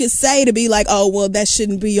nothing you could say to be like, oh, well, that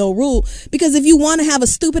shouldn't be your rule. Because if you want to have a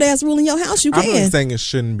stupid ass rule in your house, you can. I'm not saying it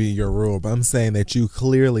shouldn't be your rule, but I'm saying that you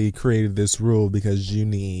clearly created this rule because you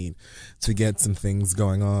need to get some things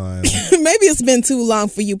going on. Maybe it's been too long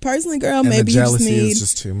for you personally, girl. And maybe the you just need is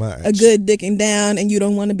just too much. A good dicking down, and you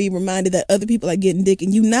don't want to be reminded that other people are getting dick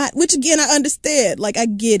and you not. Which again, I understand. Like, I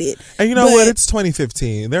get it. And you know what? It's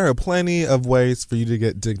 2015. There are plenty of ways for you to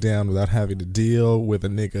get dick down without having to deal with a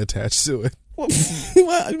nigga attached to it.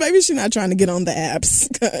 Well, maybe she's not trying to get on the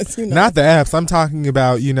apps. Not the apps. I'm talking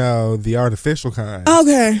about, the artificial kind.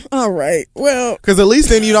 Okay. All right. Well, because at least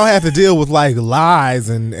then you don't have to deal with like lies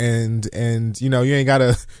and you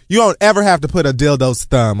don't ever have to put a dildo's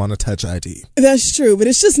thumb on a Touch ID. That's true, but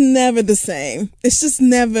it's just never the same. It's just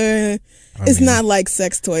never. It's not like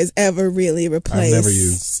sex toys ever really replace. I've never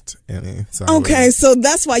used any. So so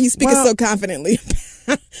that's why you speak so confidently.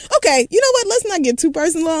 Okay, you know what? Let's not get too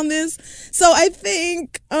personal on this. So I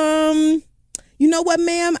think, you know what,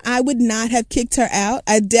 ma'am? I would not have kicked her out.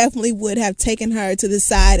 I definitely would have taken her to the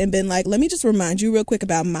side and been like, let me just remind you real quick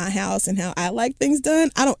about my house and how I like things done.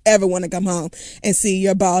 I don't ever want to come home and see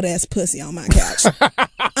your bald ass pussy on my couch.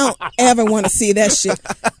 I don't ever want to see that shit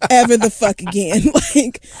ever the fuck again.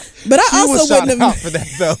 Like, but I also wouldn't have out for that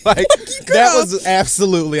though. Like, that was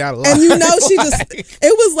absolutely out of line. And she just, it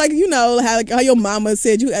was like, how your mama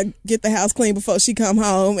said you had get the house clean before she come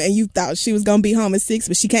home, and you thought she was gonna be home at 6,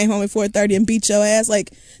 but she came home at 4:30 and beat your ass.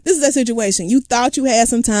 Like, this is that situation. You thought you had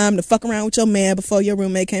some time to fuck around with your man before your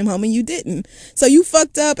roommate came home, and you didn't. So you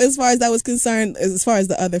fucked up as far as that was concerned, as far as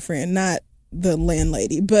the other friend, not the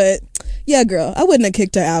landlady. But yeah, girl, I wouldn't have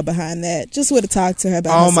kicked her out behind that. Just would have talked to her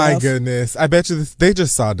about herself. My goodness. I bet you they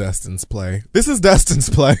just saw Dustin's play. This is Dustin's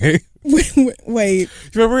play. Wait. You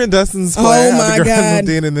remember in Dustin's play? Oh my God. Moved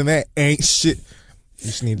in and then that ain't shit. You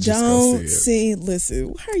just need to just go see it. Listen,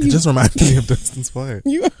 why are you? It just reminded me of Dustin's play.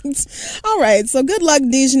 All right, so good luck,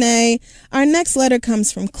 Dejanay. Our next letter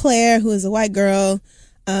comes from Claire, who is a white girl.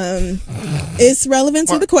 It's relevant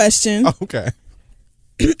to the question. Okay.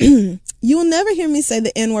 You will never hear me say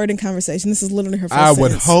the N-word in conversation. This is literally her first sentence. I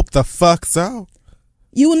would hope the fuck so.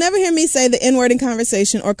 You will never hear me say the N-word in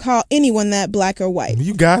conversation or call anyone that, black or white.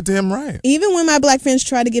 You goddamn right. Even when my black friends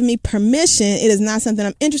try to give me permission, it is not something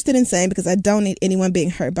I'm interested in saying because I don't need anyone being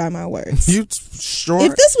hurt by my words. You sure?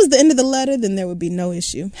 If this was the end of the letter, then there would be no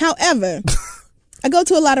issue. However, I go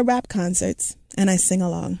to a lot of rap concerts and I sing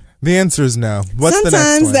along. The answer is no. What's the next one?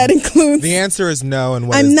 Sometimes that includes... The answer is no,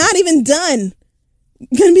 and I'm not even done.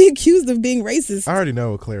 I'm going to be accused of being racist. I already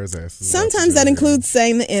know what Claire's ass is. Sometimes that includes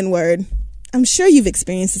saying the N-word. I'm sure you've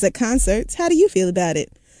experienced this at concerts. How do you feel about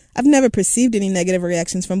it? I've never perceived any negative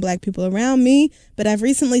reactions from black people around me, but I've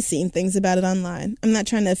recently seen things about it online. I'm not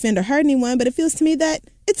trying to offend or hurt anyone, but it feels to me that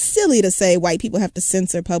it's silly to say white people have to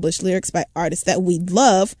censor published lyrics by artists that we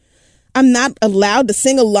love. I'm not allowed to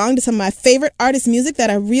sing along to some of my favorite artists' music that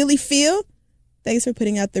I really feel. Thanks for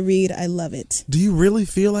putting out the read. I love it. Do you really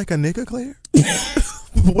feel like a nigga, Claire?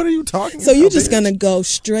 What are you talking about? So you're just going to go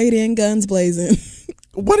straight in, guns blazing.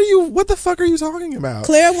 What the fuck are you talking about?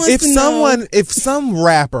 Claire wants to know. If some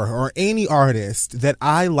rapper or any artist that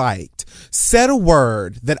I liked said a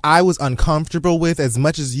word that I was uncomfortable with as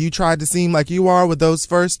much as you tried to seem like you are with those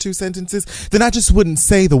first two sentences, then I just wouldn't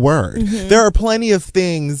say the word. Mm-hmm. There are plenty of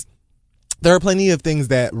things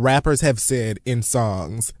that rappers have said in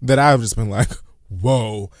songs that I've just been like,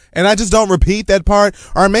 whoa. And I just don't repeat that part,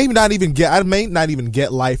 or I may not even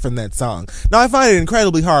get light from that song. Now, I find it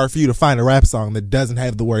incredibly hard for you to find a rap song that doesn't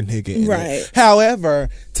have the word nigga in it. However,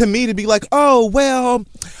 to me to be like, oh, well,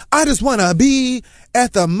 I just want to be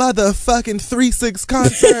at the motherfucking 3-6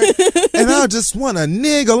 concert and I just want to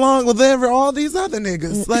nig along with all these other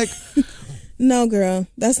niggas. Like, no, girl,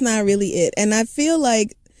 that's not really it. And I feel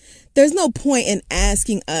like there's no point in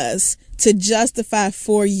asking us to justify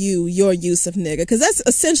for you your use of nigga, because that's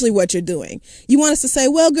essentially what you're doing. You want us to say,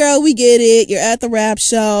 well, girl, we get it. You're at the rap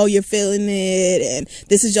show, you're feeling it, and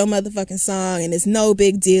this is your motherfucking song, and it's no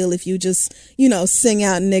big deal if you just, sing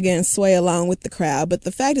out nigga and sway along with the crowd. But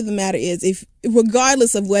the fact of the matter is, if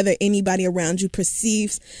regardless of whether anybody around you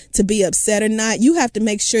perceives to be upset or not, you have to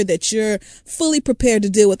make sure that you're fully prepared to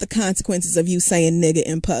deal with the consequences of you saying nigga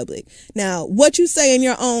in public. Now, what you say in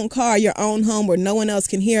your own car, your own home, where no one else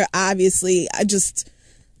can hear, obviously, I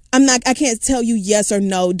can't tell you yes or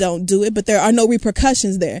no, don't do it, but there are no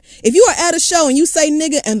repercussions there. If you are at a show and you say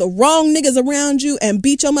nigga and the wrong niggas around you and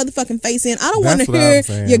beat your motherfucking face in, I don't want to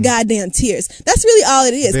hear your goddamn tears. That's really all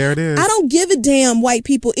it is. There it is. I don't give a damn, white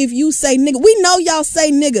people, if you say nigga. We know y'all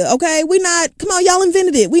say nigga, okay? Come on, y'all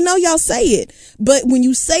invented it. We know y'all say it. But when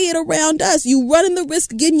you say it around us, you running the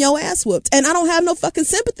risk of getting your ass whooped. And I don't have no fucking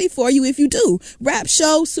sympathy for you if you do. Rap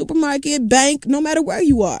show, supermarket, bank, no matter where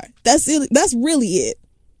you are. That's really it.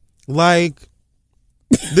 Like,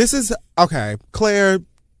 this is, okay, Claire,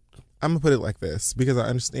 I'm going to put it like this, because I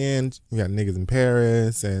understand you got niggas in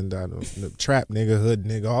Paris and trap nigga, hood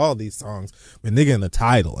nigga, all these songs with nigga in the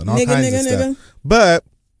title and all kinds of stuff. But,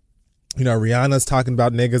 Rihanna's talking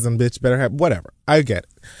about niggas and bitch better have, whatever. I get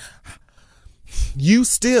it. You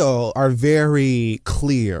still are very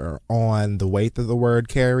clear on the weight that the word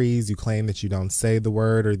carries. You claim that you don't say the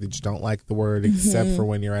word or that you don't like the word except for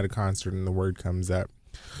when you're at a concert and the word comes up.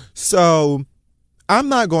 So I'm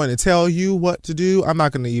not going to tell you what to do. I'm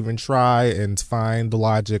not going to even try and find the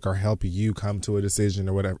logic or help you come to a decision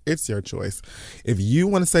or whatever. It's your choice. If you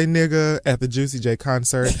want to say nigga at the Juicy J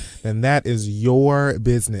concert, then that is your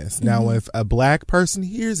business. Now, if a black person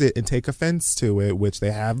hears it and take offense to it, which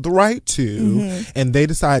they have the right to, and they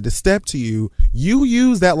decide to step to you, you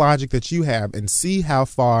use that logic that you have and see how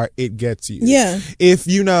far it gets you. Yeah. If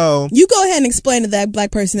you go ahead and explain to that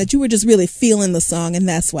black person that you were just really feeling the song and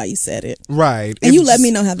that's why you said it. Right. And you let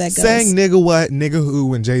me know how that goes. Saying nigga what, nigga who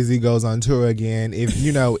when Jay-Z goes on tour again, if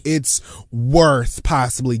it's worth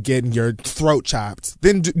possibly getting your throat chopped,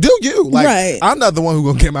 then do you. Like, right. I'm not the one who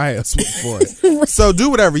gonna get my ass whipped for it. Right. So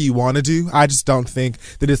do whatever you want to do. I just don't think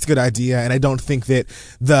that it's a good idea, and I don't think that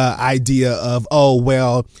the idea of, oh,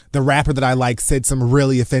 well, the rapper that I like said some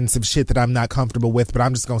really offensive shit that I'm not comfortable with, but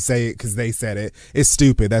I'm just gonna say it because they said it, is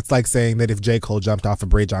stupid. That's like saying that if J. Cole jumped off a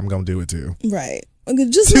bridge, I'm gonna do it too. Right.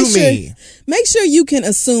 Just make sure you can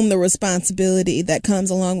assume the responsibility that comes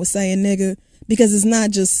along with saying nigga, because it's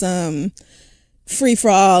not just free for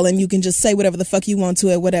all and you can just say whatever the fuck you want to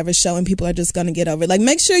at whatever show and people are just gonna get over it. Like,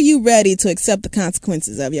 make sure you're ready to accept the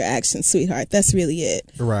consequences of your actions, sweetheart. That's really it.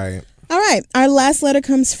 Right. All right. Our last letter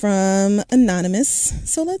comes from Anonymous.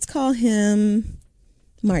 So let's call him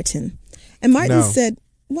Martin. And Martin said,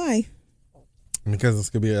 why? Because this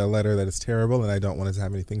could be a letter that is terrible and I don't want it to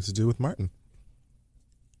have anything to do with Martin.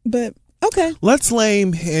 But, okay. Let's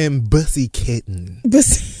name him Bussy Kitten.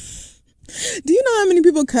 Do you know how many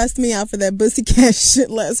people cussed me out for that pussycat shit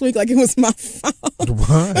last week? Like it was my fault.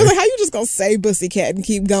 Why? I was like, how you just gonna say pussycat and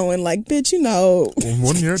keep going? Like, bitch, you know.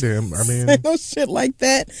 One of your damn, I mean. No shit like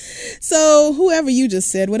that. So whoever you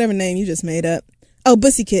just said, whatever name you just made up. Oh,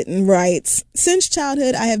 Bussy Kitten writes, since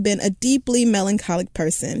childhood, I have been a deeply melancholic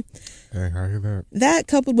person. Hey, I hear that. That,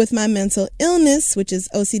 coupled with my mental illness, which is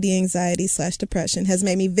OCD anxiety / depression, has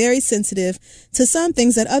made me very sensitive to some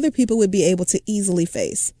things that other people would be able to easily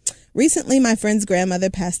face. Recently, my friend's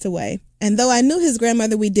grandmother passed away, and though I knew his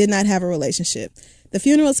grandmother, we did not have a relationship. The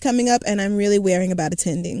funeral's coming up, and I'm really wary about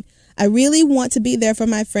attending. I really want to be there for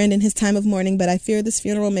my friend in his time of mourning, but I fear this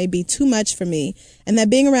funeral may be too much for me, and that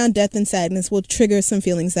being around death and sadness will trigger some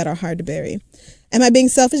feelings that are hard to bury. Am I being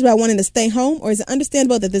selfish by wanting to stay home, or is it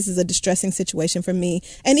understandable that this is a distressing situation for me?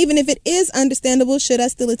 And even if it is understandable, should I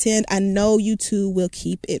still attend? I know you two will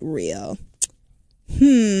keep it real.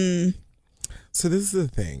 So this is the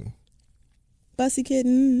thing. Bussy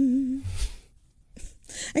Kitten.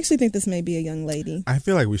 I actually think this may be a young lady. I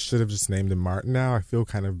feel like we should have just named him Martin now. I feel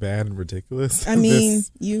kind of bad and ridiculous. I mean,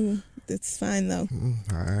 it's fine though.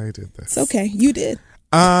 I did this. It's okay. You did.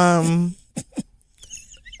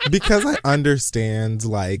 Because I understand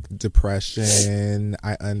like depression.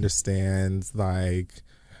 I understand like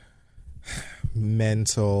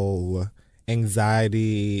mental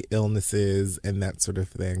anxiety, illnesses, and that sort of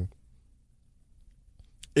thing.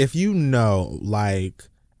 If you know like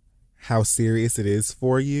how serious it is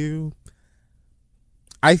for you,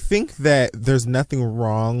 I think that there's nothing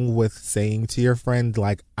wrong with saying to your friend,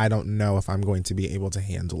 like, I don't know if I'm going to be able to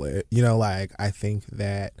handle it. You know, like, I think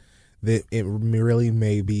that it really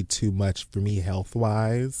may be too much for me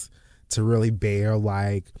health-wise to really bear,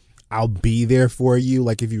 like, I'll be there for you.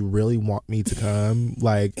 Like, if you really want me to come,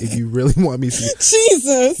 like, if you really want me to.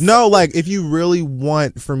 Jesus. No, like, if you really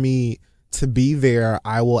want for me to be there,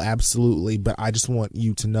 I will absolutely, but I just want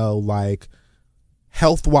you to know, like,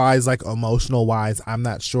 health-wise, like, emotional-wise, I'm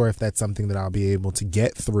not sure if that's something that I'll be able to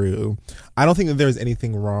get through. I don't think that there's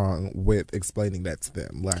anything wrong with explaining that to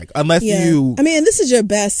them, like, unless you... I mean, this is your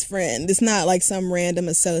best friend. It's not like some random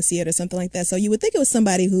associate or something like that. So you would think it was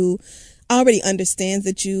somebody who already understands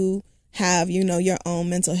that you have, you know, your own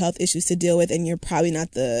mental health issues to deal with, and you're probably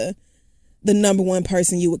not the number one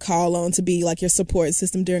person you would call on to be like your support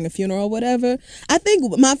system during a funeral or whatever. I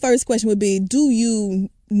think my first question would be, do you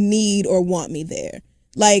need or want me there?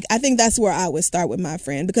 Like, I think that's where I would start with my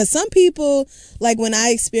friend, because some people, like, when I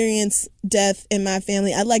experience death in my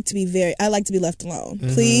family, I like to be left alone.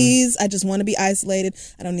 Mm-hmm. Please, I just want to be isolated.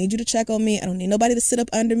 I don't need you to check on me. I don't need nobody to sit up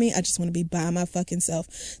under me. I just want to be by my fucking self.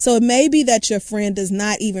 So it may be that your friend does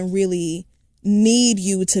not even really need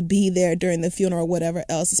you to be there during the funeral or whatever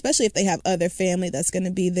else, especially if they have other family that's going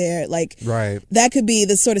to be there. Like, right. That could be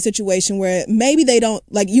the sort of situation where maybe they don't,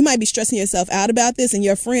 like, you might be stressing yourself out about this and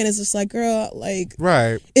your friend is just like, girl, like,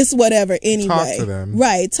 right, it's whatever anyway. Talk to them.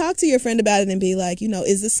 Right. Talk to your friend about it and be like, you know,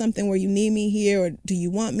 is this something where you need me here, or do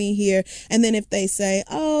you want me here? And then if they say,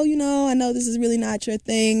 oh, you know, I know this is really not your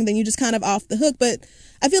thing, then you just kind of off the hook. But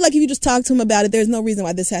I feel like if you just talk to them about it, there's no reason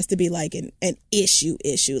why this has to be like an issue.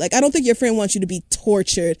 Like, I don't think your friend wants you to be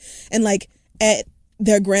tortured and like at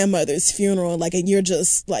their grandmother's funeral, like, and you're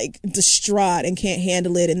just like distraught and can't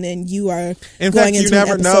handle it, and then you are in going fact, you into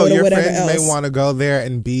never an know. episode Your or whatever friend else. may want to go there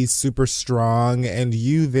and be super strong, and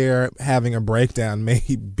you there having a breakdown may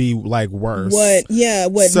be like worse. What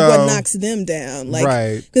knocks them down? Like,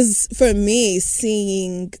 right. Because for me,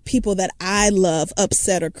 seeing people that I love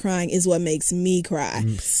upset or crying is what makes me cry.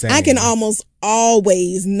 Same. I can almost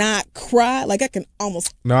always not cry. Like, I can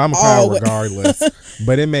almost I'm a cry regardless,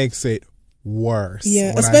 but it makes it worse.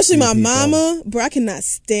 Yeah, especially my mama. Bro, I cannot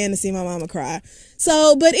stand to see my mama cry.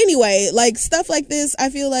 So, but anyway, like, stuff like this, I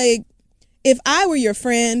feel like if I were your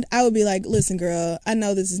friend, I would be like, listen, girl, I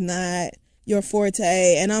know this is not your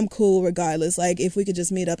forte, and I'm cool regardless. Like, if we could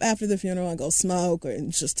just meet up after the funeral and go smoke or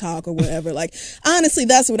just talk or whatever. Like, honestly,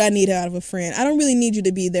 that's what I need out of a friend. I don't really need you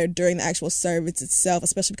to be there during the actual service itself,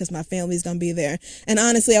 especially because my family's gonna be there. And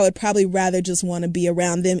honestly, I would probably rather just want to be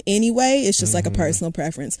around them anyway. It's just like a personal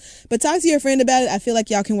preference. But talk to your friend about it. I feel like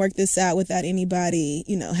y'all can work this out without anybody,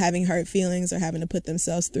 you know, having hurt feelings or having to put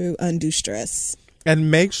themselves through undue stress. And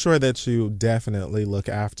make sure that you definitely look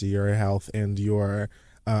after your health and your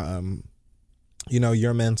you know,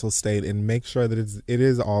 your mental state, and make sure that it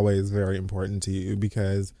is always very important to you,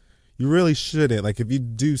 because you really shouldn't, like, if you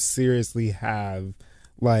do seriously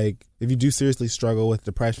struggle with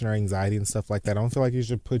depression or anxiety and stuff like that, I don't feel like you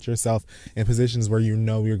should put yourself in positions where you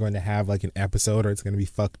know you're going to have like an episode or it's going to be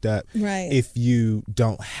fucked up. Right. If you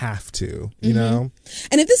don't have to, you know?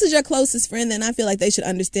 And if this is your closest friend, then I feel like they should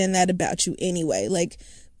understand that about you anyway. Like,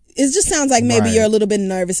 it just sounds like maybe Right. you're a little bit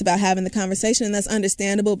nervous about having the conversation, and that's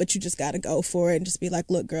understandable, but you just got to go for it and just be like,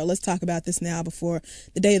 look, girl, let's talk about this now before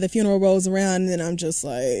the day of the funeral rolls around. And then I'm just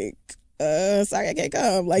like, sorry, I can't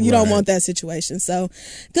come. Like, you don't Right. want that situation. So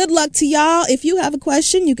good luck to y'all. If you have a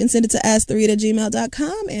question, you can send it to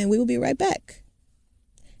asktheread@gmail.com, and we will be right back.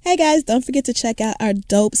 Hey guys, don't forget to check out our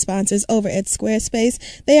dope sponsors over at Squarespace.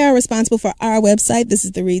 They are responsible for our website,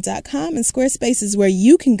 thisistheread.com, and Squarespace is where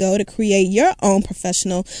you can go to create your own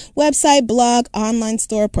professional website, blog, online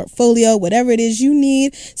store, portfolio, whatever it is you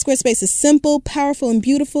need. Squarespace is simple, powerful, and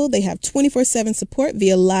beautiful. They have 24/7 support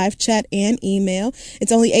via live chat and email.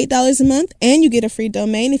 It's only $8 a month, and you get a free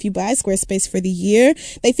domain if you buy Squarespace for the year.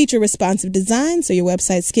 They feature responsive design, so your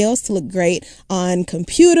website scales to look great on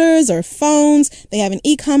computers or phones. They have an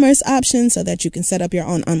e-commerce option so that you can set up your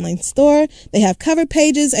own online store. They have cover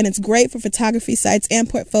pages, and it's great for photography sites and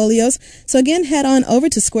portfolios. So again, head on over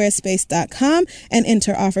to squarespace.com and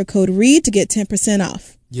enter offer code READ to get 10%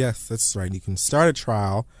 off. Yes, that's right. You can start a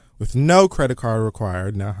trial with no credit card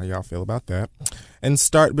required. Now, how y'all feel about that? And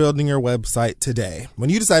start building your website today. When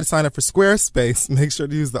you decide to sign up for Squarespace, make sure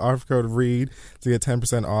to use the offer code READ to get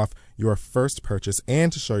 10% off your first purchase and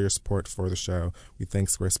to show your support for the show. We thank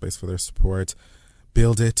Squarespace for their support.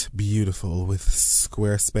 Build it beautiful with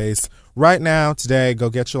Squarespace. Right now, today, go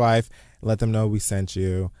get your life. Let them know we sent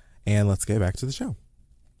you. And let's get back to the show.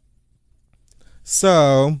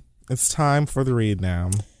 So, it's time for the read now.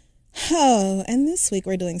 Oh, and this week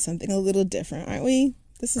we're doing something a little different, aren't we?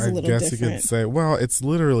 This is a little different. I guess you could say, well, it's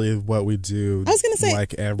literally what we do. I was gonna say,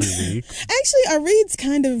 like every week. Actually, our reads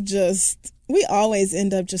kind of just, we always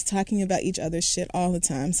end up just talking about each other's shit all the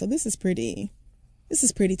time. So this is pretty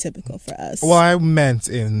typical for us. Well, I meant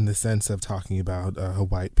in the sense of talking about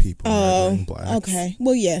white people murdering blacks. Okay.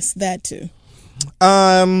 Well, yes, that too.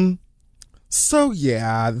 So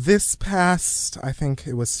yeah, this past, I think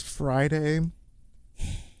it was Friday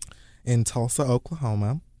in Tulsa,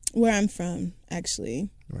 Oklahoma. Where I'm from, actually.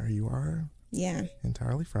 Where you are? Yeah.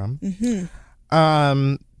 Entirely from.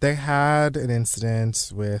 Mm-hmm. They had an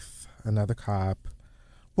incident with another cop.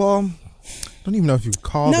 Well, I don't even know if you could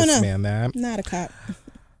call this man that. Not a cop.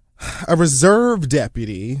 A reserve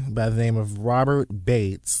deputy by the name of Robert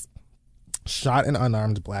Bates shot an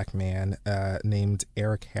unarmed black man named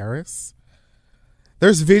Eric Harris.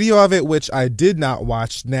 There's video of it, which I did not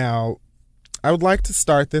watch. Now, I would like to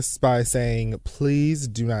start this by saying, please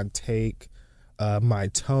do not take my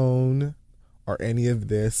tone or any of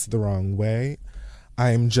this the wrong way.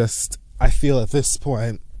 I feel at this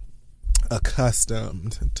point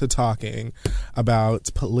accustomed to talking about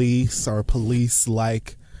police or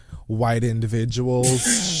police-like white individuals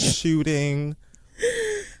shooting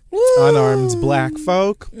unarmed black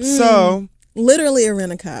folk. So, literally a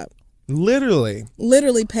rent-a-cop. Literally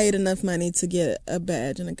paid enough money to get a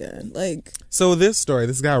badge and a gun. Like, so this story,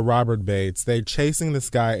 this guy Robert Bates, they're chasing this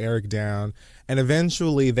guy Eric down, and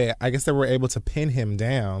eventually I guess they were able to pin him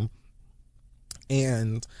down,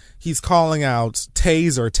 and he's calling out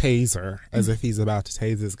taser as if he's about to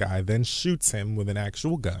tase this guy, then shoots him with an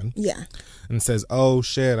actual gun. Yeah. And says, oh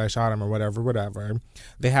shit, I shot him, or whatever.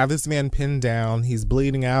 They have this man pinned down. He's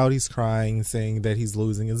bleeding out. He's crying, saying that he's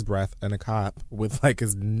losing his breath. And a cop with like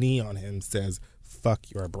his knee on him says,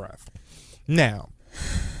 fuck your breath. Now,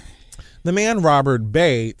 the man Robert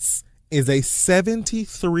Bates is a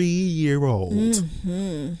 73-year-old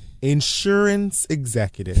insurance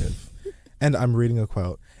executive. And I'm reading a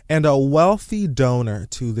quote. And a wealthy donor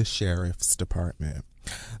to the sheriff's department.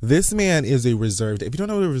 This man is a reserve. If you don't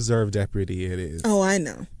know what a reserve deputy it is. Oh, I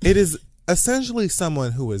know. It is essentially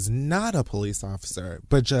someone who is not a police officer,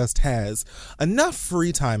 but just has enough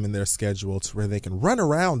free time in their schedule to where they can run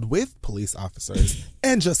around with police officers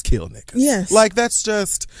and just kill niggas. Yes. Like, that's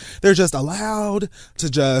just, they're just allowed to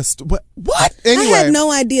just, what? Anyway. I had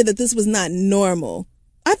no idea that this was not normal.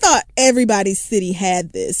 I thought everybody's city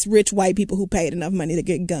had this. Rich white people who paid enough money to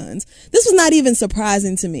get guns. This was not even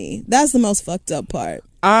surprising to me. That's the most fucked up part.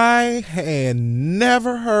 I had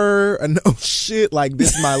never heard no shit like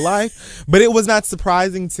this in my life, but it was not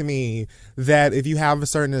surprising to me that if you have a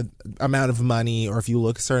certain amount of money, or if you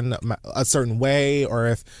look a certain way, or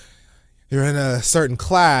if you're in a certain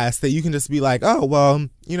class, that you can just be like, oh, well,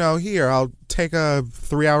 here, I'll take a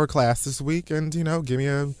 3-hour class this week and, give me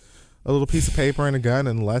a little piece of paper and a gun,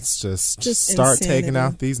 and let's just start insanity. taking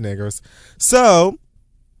out these niggers. So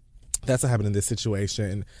that's what happened in this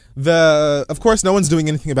situation. Of course, no one's doing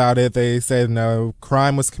anything about it. They said no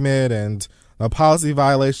crime was committed and no policy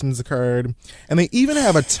violations occurred. And they even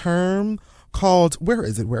have a term called, where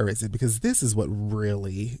is it? Because this is what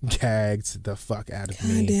really gagged the fuck out of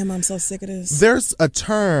me. God damn, I'm so sick of this. There's a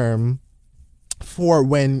term for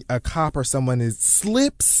when a cop or someone is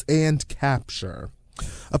slips and capture.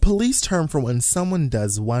 A police term for when someone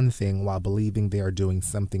does one thing while believing they are doing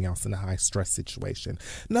something else in a high-stress situation.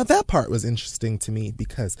 Now, that part was interesting to me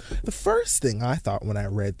because the first thing I thought when I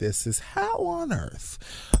read this is, how on earth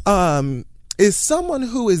is someone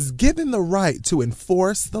who is given the right to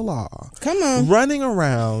enforce the law running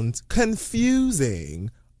around confusing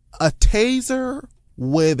a taser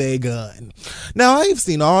with a gun? Now, I've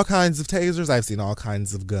seen all kinds of tasers. I've seen all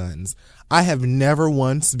kinds of guns. I have never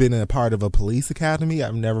once been a part of a police academy.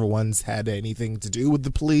 I've never once had anything to do with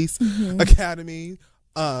the police academy.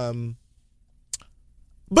 But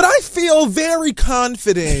I feel very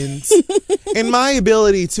confident in my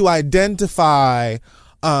ability to identify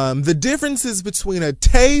the differences between a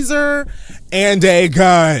taser and a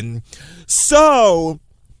gun. So,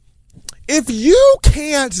 if you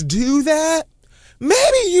can't do that,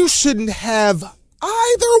 maybe you shouldn't have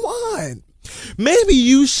either one. Maybe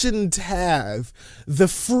you shouldn't have the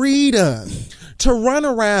freedom to run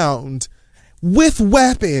around with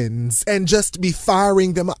weapons and just be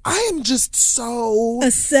firing them. I am just so... A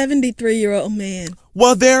 73-year-old man.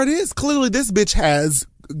 Well, there it is. Clearly, this bitch has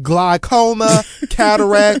glaucoma,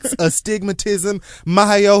 cataracts, astigmatism,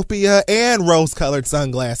 myopia, and rose-colored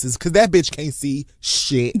sunglasses, because that bitch can't see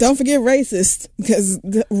shit. Don't forget racist, because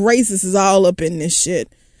racist is all up in this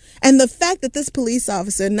shit. And the fact that this police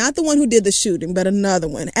officer, not the one who did the shooting, but another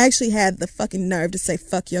one, actually had the fucking nerve to say,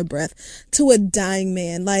 fuck your breath, to a dying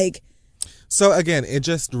man. Like... So, again, it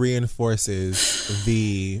just reinforces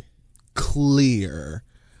the clear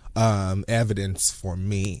evidence for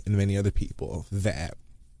me and many other people that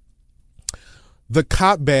the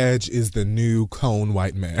cop badge is the new cone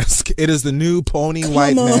white mask. It is the new pony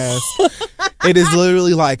white mask. It is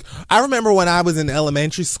literally like, I remember when I was in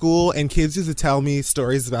elementary school and kids used to tell me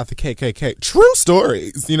stories about the KKK. True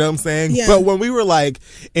stories, you know what I'm saying? Yeah. But when we were like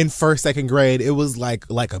in first, second grade, it was like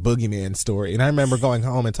a boogeyman story. And I remember going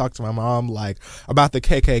home and talking to my mom like about the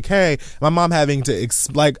KKK. My mom having to,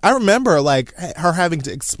 I remember like her having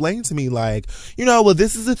to explain to me like, you know, well,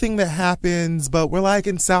 this is a thing that happens, but we're like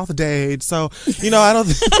in South Dade. So, you know, I don't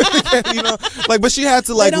think, you know, like, but she had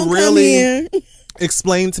to like really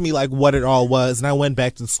explain to me like what it all was, and I went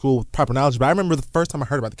back to school with proper knowledge. But I remember the first time I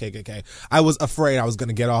heard about the KKK, I was afraid I was going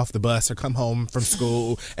to get off the bus or come home from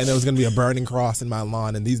school and there was going to be a burning cross in my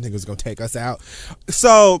lawn and these niggas going to take us out.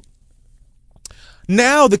 So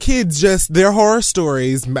now the kids just, their horror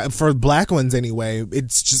stories, for black ones anyway,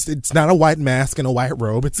 it's not a white mask and a white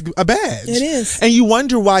robe, it's a badge. It is. And you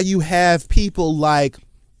wonder why you have people like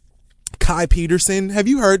Kai Peterson. Did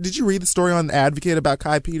you read the story on The Advocate about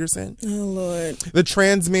Kai Peterson? Oh, Lord. The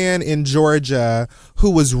trans man in Georgia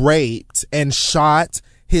who was raped and shot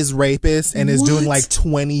his rapist and is doing like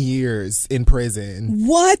 20 years in prison.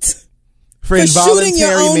 What? For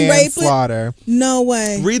involuntary manslaughter. No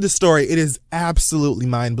way. Read the story. It is absolutely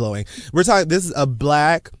mind-blowing. We're talking, this is a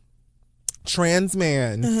black trans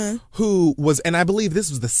man who was, and I believe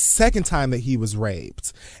this was the second time that he was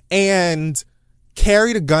raped, and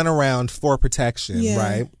carried a gun around for protection,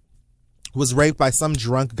 right? Was raped by some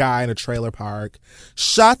drunk guy in a trailer park,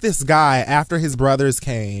 shot this guy after his brothers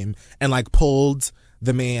came and like pulled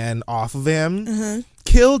the man off of him,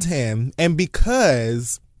 killed him, and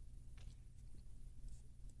because,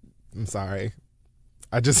 I'm sorry,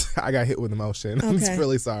 I got hit with emotion. I'm just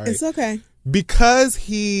really sorry. It's okay. Because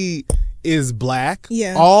he is black,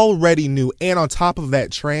 already knew, and on top of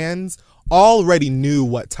that, trans, already knew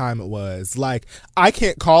what time it was. Like, I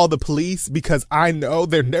can't call the police because I know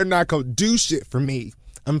they're not gonna do shit for me.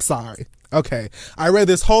 I'm sorry. Okay. I read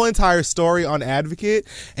this whole entire story on Advocate,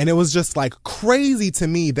 and it was just like crazy to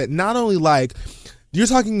me that not only like, you're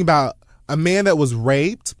talking about a man that was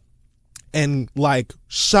raped and like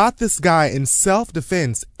shot this guy in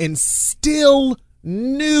self-defense and still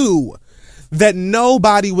knew that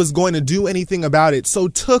nobody was going to do anything about it, so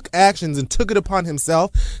took actions and took it upon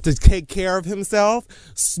himself to take care of himself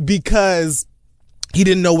because he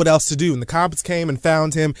didn't know what else to do. And the cops came and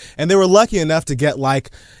found him, and they were lucky enough to get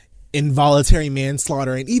like involuntary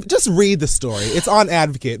manslaughter. And even, just read the story. It's on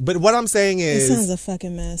Advocate. But what I'm saying is, it sounds a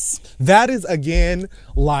fucking mess. That is, again,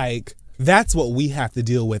 like, that's what we have to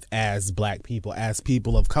deal with as black people, as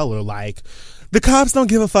people of color. Like, the cops don't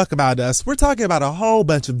give a fuck about us. We're talking about a whole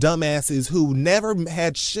bunch of dumbasses who never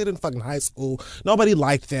had shit in fucking high school. Nobody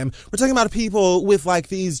liked them. We're talking about people with like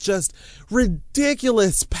these just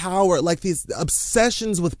ridiculous power, like these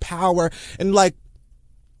obsessions with power, and like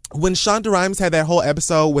when Shonda Rhimes had that whole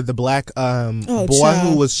episode with the black boy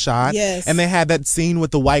who was shot, and they had that scene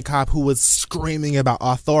with the white cop who was screaming about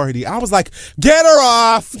authority, I was like, get her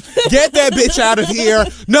off! Get that bitch out of here!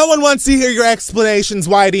 No one wants to hear your explanations,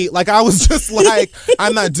 Whitey. Like, I was just like,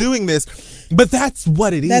 I'm not doing this. But that's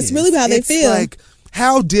what it is. That's really how they feel. Like,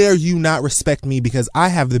 how dare you not respect me because I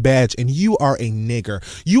have the badge and you are a nigger.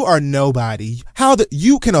 You are nobody.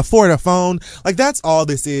 You can afford a phone. Like, that's all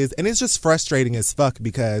this is. And it's just frustrating as fuck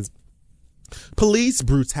because police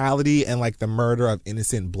brutality and like the murder of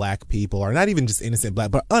innocent black people, or not even just innocent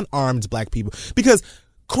black, but unarmed black people. Because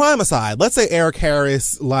crime aside, let's say Eric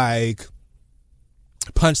Harris like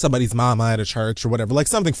punched somebody's mama at a church or whatever, like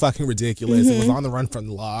something fucking ridiculous and was on the run from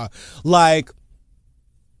the law. Like,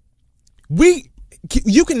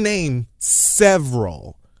 you can name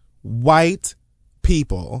several white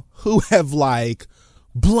people who have like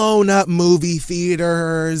blown up movie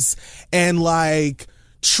theaters and like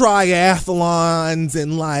triathlons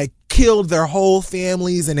and like killed their whole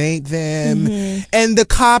families and ate them. And the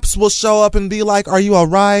cops will show up and be like, are you all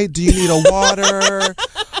right? Do you need a water?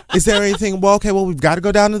 Is there anything? Well, okay, we've got to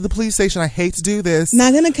go down to the police station. I hate to do this.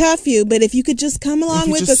 Not going to cuff you, but if you could just come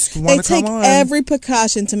along with us. They take every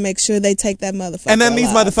precaution to make sure they take that motherfucker And then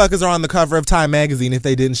these alive. motherfuckers are on the cover of Time magazine if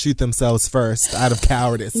they didn't shoot themselves first out of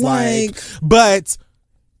cowardice. But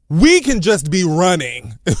we can just be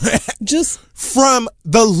running just from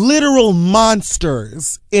the literal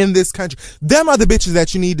monsters in this country. Them are the bitches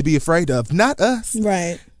that you need to be afraid of, not us.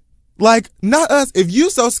 Right. Like, not us. If you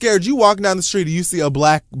so scared, you walk down the street and you see a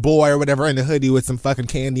black boy or whatever in a hoodie with some fucking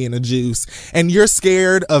candy and a juice, and you're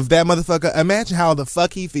scared of that motherfucker, imagine how the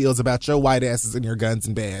fuck he feels about your white asses and your guns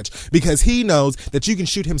and badge. Because he knows that you can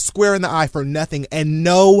shoot him square in the eye for nothing and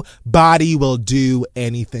nobody will do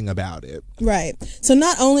anything about it. Right. So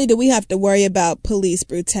not only do we have to worry about police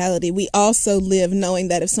brutality, we also live knowing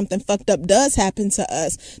that if something fucked up does happen to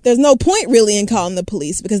us, there's no point really in calling the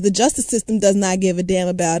police because the justice system does not give a damn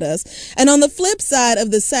about us. And on the flip side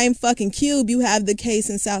of the same fucking cube, you have the case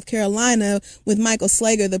in South Carolina with Michael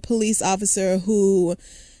Slager, the police officer who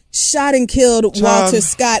shot and killed Walter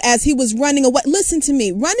Scott as he was running away. Listen to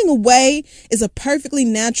me. Running away is a perfectly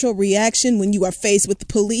natural reaction when you are faced with the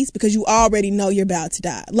police because you already know you're about to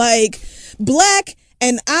die. Like, black,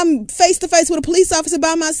 and I'm face to face with a police officer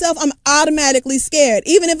by myself, I'm automatically scared.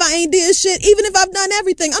 Even if I ain't did shit, even if I've done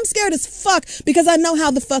everything, I'm scared as fuck because I know how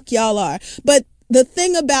the fuck y'all are. But the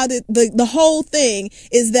thing about it, the whole thing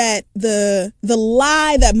is that the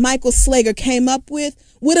lie that Michael Slager came up with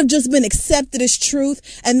would have just been accepted as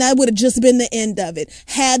truth, and that would have just been the end of it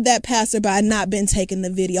had that passerby not been taking the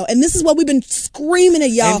video. And this is what we've been screaming at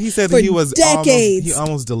y'all and he said for that he was decades. He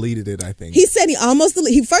almost deleted it, I think. He said he almost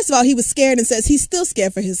deleted. First of all, he was scared and says he's still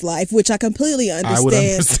scared for his life, which I completely understand. I would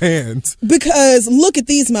understand. Because look at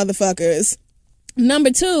these motherfuckers.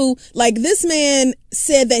 Number two, like, this man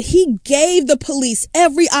said that he gave the police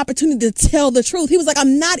every opportunity to tell the truth. He was like, he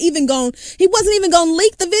wasn't even going to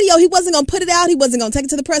leak the video. He wasn't going to put it out. He wasn't going to take it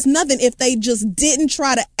to the press, nothing, if they just didn't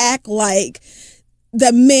try to act like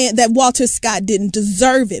that Walter Scott didn't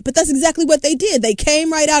deserve it. But that's exactly what they did. They came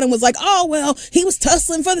right out and was like, oh, well, he was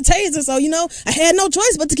tussling for the taser, so, I had no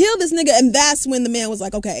choice but to kill this nigga. And that's when the man was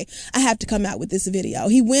like, okay, I have to come out with this video.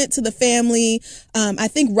 He went to the family, I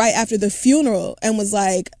think right after the funeral, and was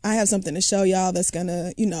like, I have something to show y'all that's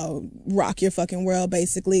gonna, rock your fucking world,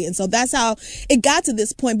 basically. And so that's how it got to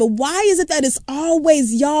this point. But why is it that it's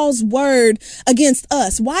always y'all's word against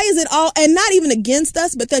us? Why is it all, and not even against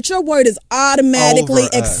us, but that your word is automatically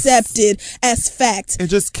accepted as fact? It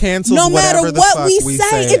just cancels no matter what we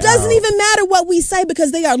say. It doesn't out. even matter what we say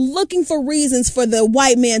because they are looking for reasons for the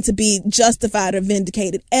white man to be justified or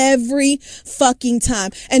vindicated every fucking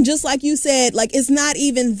time. And just like you said, like, it's not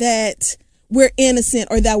even that we're innocent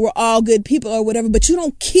or that we're all good people or whatever, but you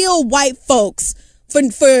don't kill white folks for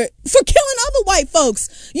killing other white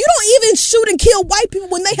folks. You don't even shoot and kill white people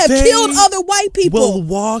when they have killed other white people. Will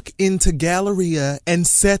walk into Galleria and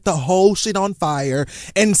set the whole shit on fire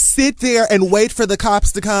and sit there and wait for the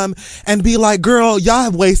cops to come and be like, girl, y'all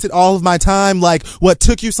have wasted all of my time. Like, what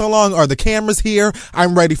took you so long? Are the cameras here?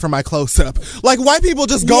 I'm ready for my close-up. Like, white people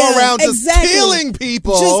just go around just killing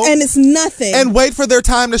people. And it's nothing. And wait for their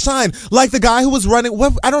time to shine. Like the guy who was running,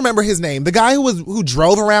 I don't remember his name. The guy who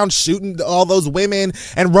drove around shooting all those women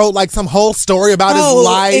and wrote like some whole story about his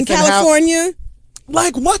life in California.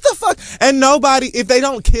 Like, what the fuck? And nobody, if they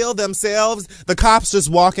don't kill themselves, the cops just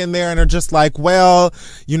walk in there and are just like, well,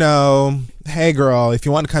 hey girl, if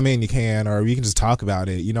you want to come in, you can, or you can just talk about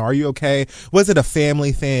it. You know, are you okay? Was it a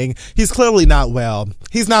family thing? He's clearly not well.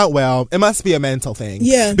 He's not well. It must be a mental thing.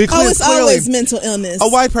 Yeah. Because it's always mental illness. A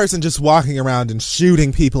white person just walking around and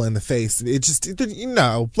shooting people in the face. It just, you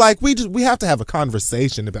know, like we have to have a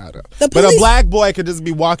conversation about it. But a black boy could just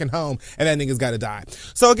be walking home and that nigga's got to die.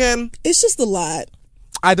 So again, it's just a lot.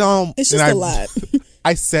 It's just a lot.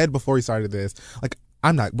 I said before we started this, like,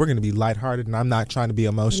 we're going to be lighthearted and I'm not trying to be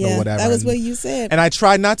emotional, whatever. That was what you said. And I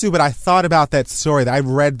tried not to, but I thought about that story. I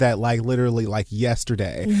read that like literally like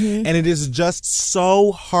yesterday. Mm-hmm. And it is just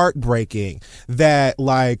so heartbreaking that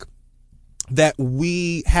that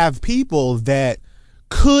we have people that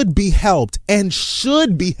could be helped and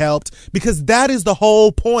should be helped, because that is the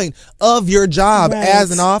whole point of your job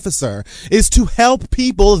as an officer, is to help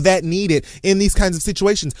people that need it in these kinds of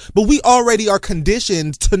situations. But we already are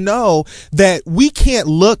conditioned to know that we can't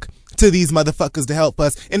look to these motherfuckers to help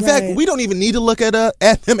us. In fact, we don't even need to look at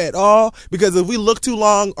them at all, because if we look too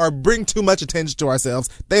long or bring too much attention to ourselves,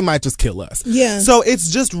 they might just kill us. Yeah. So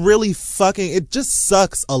it's just really it just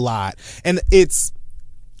sucks a lot. And it's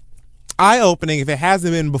eye-opening, if it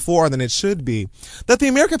hasn't been before, then it should be, that the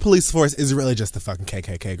American police force is really just the fucking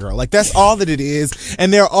KKK, girl. Like, that's all that it is.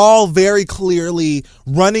 And they're all very clearly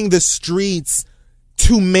running the streets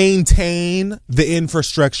to maintain the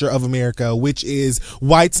infrastructure of America, which is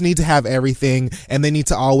whites need to have everything and they need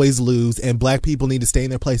to always lose, and black people need to stay in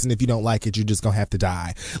their place, and if you don't like it, you're just gonna have to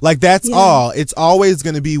die. Like, that's all. It's always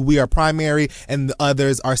gonna be, we are primary and the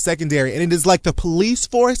others are secondary. And it is like the police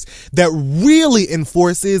force that really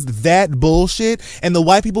enforces that bullshit, and the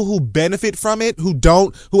white people who benefit from it, who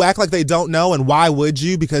act like they don't know. And why would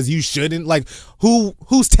you? Because you shouldn't. Like,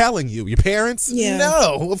 who's telling you? Your parents? Yeah.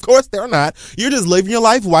 No, of course they're not. You're just living your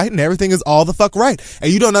life white and everything is all the fuck right,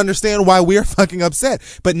 and you don't understand why we're fucking upset.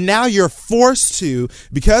 But now you're forced to,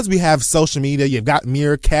 because we have social media. You've got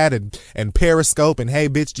Meerkat and Periscope and Hey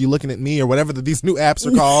Bitch, you looking at me, or whatever these new apps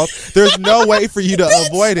are called. There's no way for you to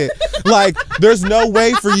avoid it. Like, there's no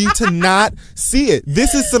way for you to not see it.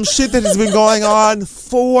 This is some shit that has been going on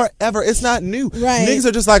forever. It's not new. Right. Niggas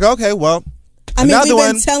are just like, okay, well, I mean, we've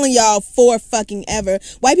been telling y'all for fucking ever.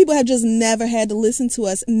 White people have just never had to listen to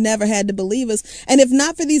us, never had to believe us. And if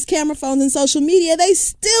not for these camera phones and social media, they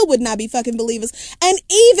still would not be fucking believe us. And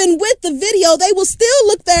even with the video, they will still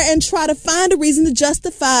look there and try to find a reason to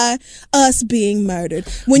justify us being murdered.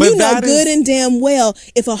 When you know good and damn well,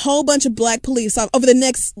 if a whole bunch of black police over the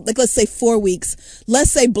next, like, let's say 4 weeks, let's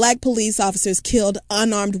say black police officers killed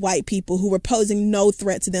unarmed white people who were posing no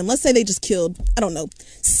threat to them. Let's say they just killed, I don't know,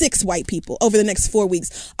 6 white people over the next 4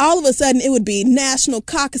 weeks. All of a sudden, it would be national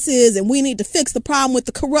caucuses, and we need to fix the problem with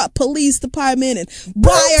the corrupt police department, and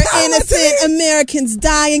why are innocent Americans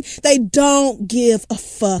dying? They don't give a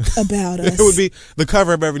fuck about us. It would be the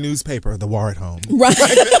cover of every newspaper, the war at home. Right.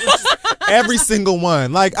 Every single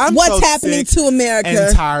one. Like, what's happening to America?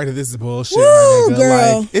 And tired of this bullshit. Woo,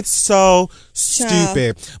 girl. Like, it's so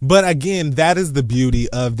stupid. But again, that is the beauty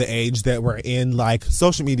of the age that we're in. Like,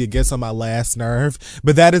 social media gets on my last nerve,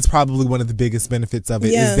 but that is probably one of the biggest benefits of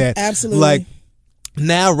it. Yeah, is that, absolutely. Like,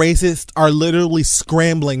 now racists are literally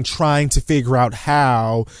scrambling, trying to figure out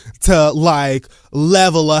how to, like,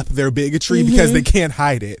 level up their bigotry because they can't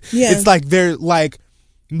hide it. Yeah. It's like they're, like,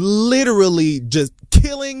 literally just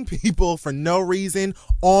killing people for no reason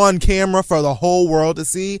on camera for the whole world to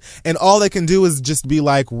see, and all they can do is just be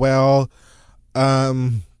like, well,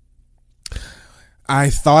 I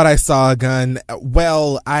thought I saw a gun.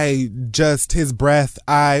 Well, his breath.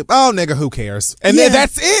 Oh, nigga, who cares? And then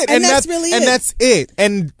that's it. And that's really it. And that's it.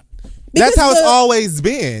 And because that's how it's always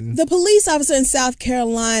been. The police officer in South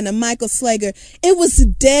Carolina, Michael Slager, it was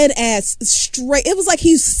dead ass straight. It was like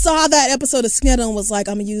he saw that episode of Skinner and was like,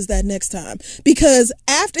 I'm going to use that next time. Because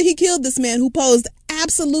after he killed this man who posed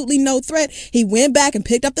absolutely no threat, he went back and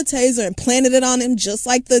picked up the taser and planted it on him, just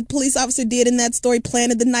like the police officer did in that story,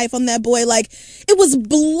 planted the knife on that boy. Like, it was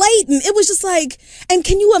blatant. It was just like, and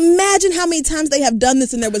can you imagine how many times they have done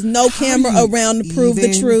this and there was no camera around to prove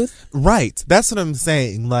the truth? Right. That's what I'm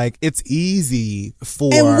saying. Like, it's easy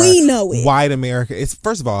for, and we know it, white America. It's,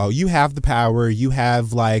 first of all, you have the power, you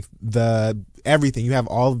have like everything, you have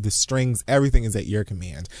all of the strings, everything is at your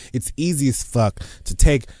command. It's easy as fuck to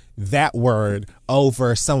take that word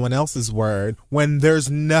over someone else's word when there's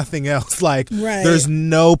nothing else. Like, there's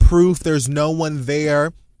no proof, there's no one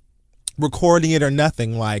there. recording it or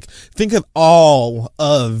nothing. Like, think of all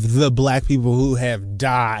of the black people who have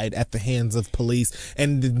died at the hands of police,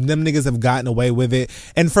 and them niggas have gotten away with it.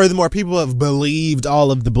 And furthermore, people have believed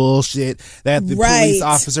all of the bullshit that the police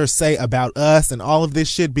officers say about us and all of this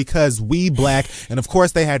shit because we black. And of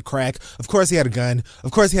course they had crack. Of course he had a gun.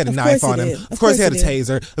 Of course he had a knife on him. Of course he had a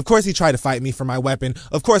taser. Of course he tried to fight me for my weapon.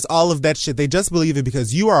 Of course all of that shit. They just believe it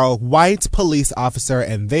because you are a white police officer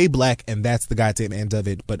and they black, and that's the goddamn end of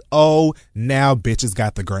it. But now bitches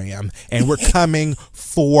got the gram, and we're coming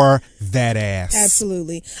for that ass.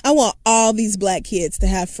 Absolutely. I want all these black kids to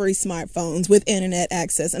have free smartphones with internet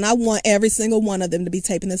access, and I want every single one of them to be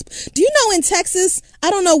taping this. Do you know in Texas, I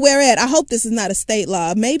don't know where at, I hope this is not a state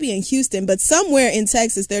law, maybe in Houston, but somewhere in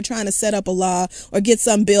Texas they're trying to set up a law or get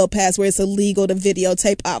some bill passed where it's illegal to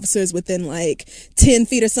videotape officers within like 10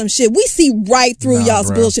 feet or some shit. We see right through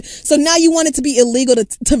y'all's bullshit. So now you want it to be illegal to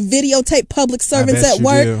videotape public servants at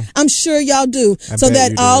work? Do. I'm sure y'all do, so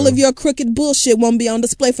that all of your crooked bullshit won't be on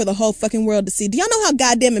display for the whole fucking world to see. Do y'all know how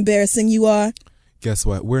goddamn embarrassing you are? Guess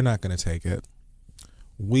what? We're not going to take it.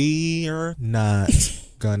 We're not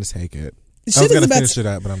going to take it. I was going to finish it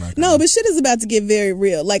up, but I'm not gonna. No, but shit is about to get very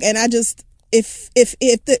real. Like, and I just,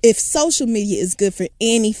 if social media is good for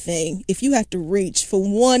anything, if you have to reach for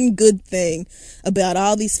one good thing about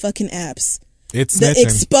all these fucking apps, it's the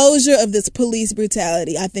exposure of this police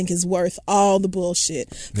brutality, I think, is worth all the bullshit.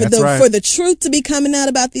 For the truth to be coming out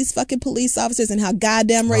about these fucking police officers and how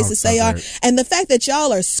goddamn racist they are, and the fact that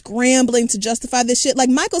y'all are scrambling to justify this shit. Like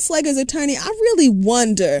Michael Slager's attorney, I really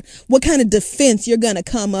wonder what kind of defense you're gonna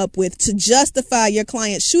come up with to justify your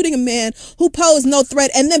client shooting a man who posed no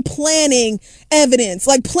threat and then planning evidence,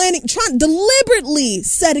 like deliberately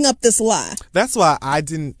setting up this lie. That's why I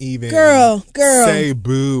didn't even say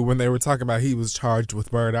boo when they were talking about he was charged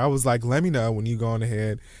with murder. I was like, let me know when you go on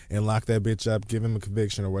ahead and lock that bitch up, give him a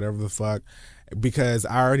conviction or whatever the fuck, because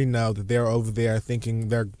I already know that they're over there thinking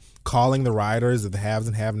they're calling the rioters of the haves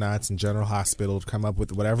and have-nots in General Hospital to come up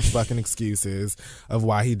with whatever fucking excuses of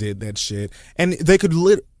why he did that shit. And they could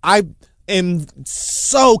I am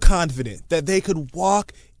so confident that they could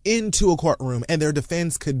walk into a courtroom and their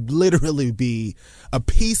defense could literally be a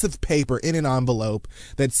piece of paper in an envelope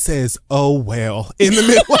that says, oh well, in the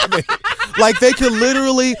middle of it. Like, they could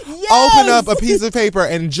literally open up a piece of paper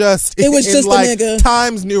and just, it was just like a nigga.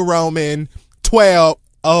 Times New Roman 12,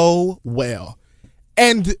 oh well.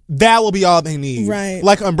 And that will be all they need. Right.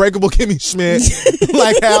 Like Unbreakable Kimmy Schmidt.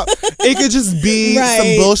 Like how it could just be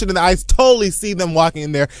some bullshit. And I totally see them walking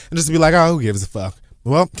in there and just be like, oh, who gives a fuck?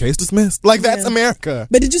 Well, case dismissed. Like, that's America.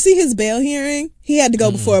 But did you see his bail hearing? He had to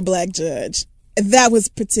go before a black judge. That was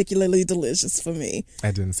particularly delicious for me.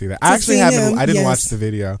 I didn't see that. I actually haven't. I didn't watch the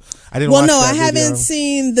video. I didn't. Well, no, I haven't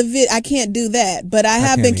seen the vid. I can't do that, but I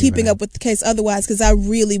have been keeping up with the case otherwise because I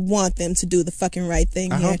really want them to do the fucking right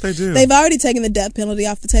thing here. I hope they do. They've already taken the death penalty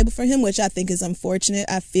off the table for him, which I think is unfortunate.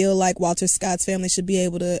 I feel like Walter Scott's family should be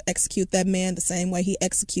able to execute that man the same way he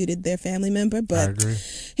executed their family member. But I agree.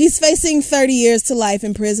 He's facing 30 years to life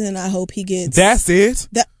in prison, and I hope he gets. That's it.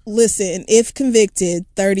 Listen, if convicted,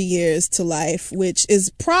 30 years to life, which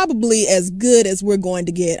is probably as good as we're going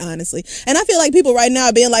to get, honestly. And I feel like people right now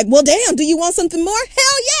are being like, well, damn, do you want something more?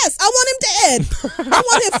 Hell yes, I want him dead. I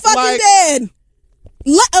want him fucking dead.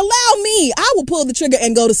 Allow me. I will pull the trigger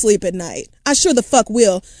and go to sleep at night. I sure the fuck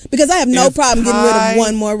will, because I have no problem getting rid of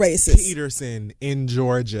one more racist. Peterson in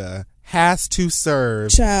Georgia has to serve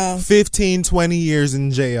 15-20 years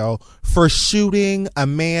in jail for shooting a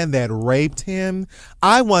man that raped him.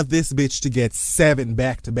 I want this bitch to get 7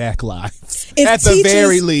 back-to-back lives at the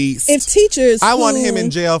very least. If teachers, I want him in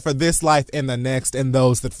jail for this life and the next and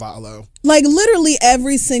those that follow. Like, literally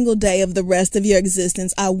every single day of the rest of your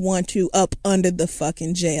existence, I want you up under the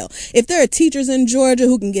fucking jail. If there are teachers in Georgia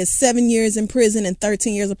who can get 7 years in prison and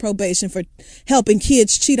 13 years of probation for helping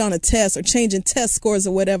kids cheat on a test or changing test scores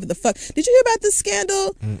or whatever the fuck. Did you hear about this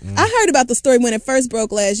scandal? Mm-mm. I heard about the story when it first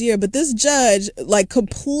broke last year, but this judge, like,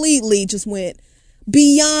 completely just went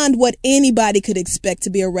beyond what anybody could expect to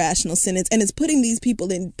be a rational sentence, and it's putting these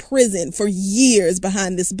people in prison for years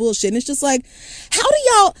behind this bullshit. And it's just like, how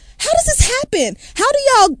does this happen? How do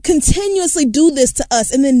y'all continuously do this to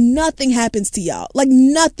us and then nothing happens to y'all? Like,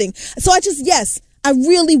 nothing. So I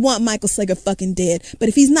really want Michael Slager fucking dead, but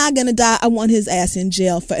if he's not gonna die, I want his ass in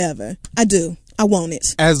jail forever. I do. I want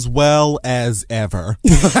it. As well as ever.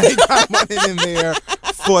 Like, I want it in there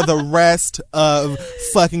for the rest of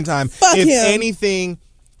fucking time. Fuck if him. Anything,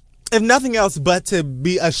 if nothing else but to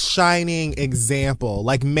be a shining example.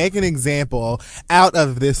 Like, make an example out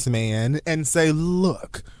of this man and say,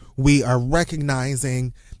 look, We are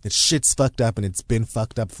recognizing that shit's fucked up and it's been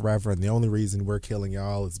fucked up forever, and the only reason we're killing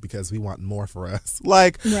y'all is because we want more for us.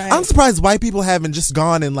 Like, right. I'm surprised white people haven't just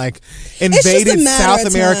gone and like invaded South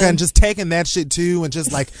America and just taken that shit too, and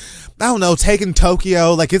just like, I don't know, taking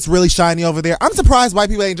Tokyo, like it's really shiny over there. I'm surprised white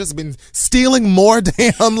people ain't just been stealing more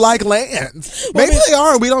damn like lands. Maybe they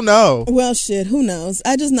are, we don't know. Well, shit, who knows?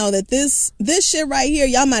 I just know that this shit right here,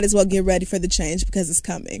 y'all might as well get ready for the change because it's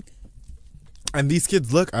coming. And these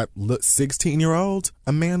kids, look, 16-year-old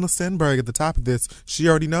Amanda Stenberg at the top of this. She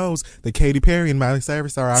already knows that Katy Perry and Miley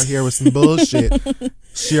Cyrus are out here with some bullshit.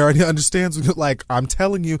 She already understands. Like, I'm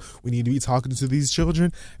telling you, we need to be talking to these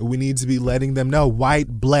children, and we need to be letting them know. White,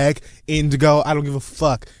 black, indigo, I don't give a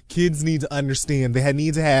fuck. Kids need to understand. They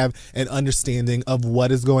need to have an understanding of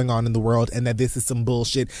what is going on in the world, and that this is some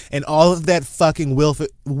bullshit. And all of that fucking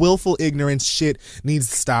willful ignorance shit needs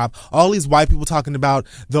to stop. All these white people talking about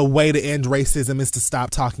the way to end racism is to stop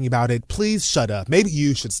talking about it. Please shut up. Maybe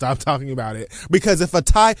you should stop talking about it, because if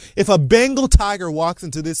a Bengal tiger walks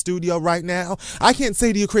into this studio right now, I can't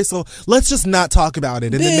say to you, Crystal, let's just not talk about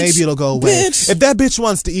it, and then maybe it'll go away. If that bitch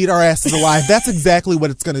wants to eat our asses alive, that's exactly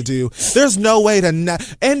what it's gonna do. There's no way to not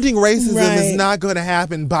ending racism is not going to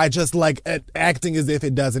happen by just like acting as if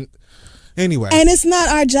it doesn't. Anyway, and it's not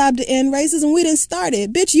our job to end racism. We didn't start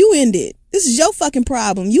it, bitch. You end it. This is your fucking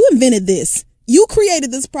problem. You invented this. You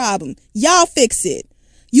created this problem. Y'all fix it.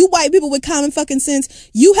 You white people with common fucking sense,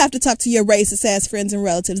 you have to talk to your racist ass friends and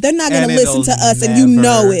relatives. They're not going to listen to us, and you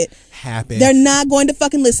know it. They're not going to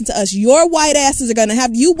fucking listen to us. Your white asses are going to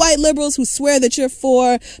have, you white liberals who swear that you're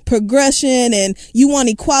for progression and you want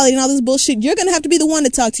equality and all this bullshit, you're going to have to be the one to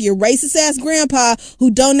talk to your racist ass grandpa who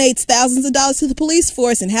donates thousands of dollars to the police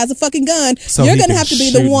force and has a fucking gun. So you're going to have to be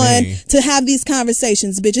the one to have these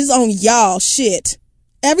conversations, bitch. It's on y'all shit.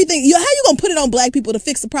 Everything. How you going to put it on black people to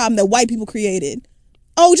fix the problem that white people created?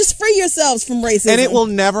 Oh, just free yourselves from racism. And it will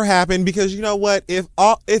never happen, because you know what? If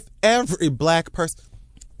every black person,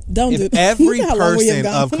 every person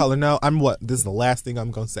of color, this is the last thing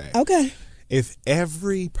I'm going to say. Okay. If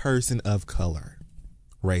every person of color,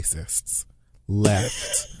 racists,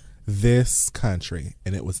 left this country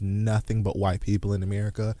and it was nothing but white people in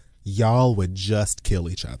America, y'all would just kill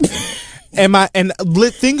each other.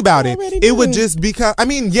 Think about it. It would just become,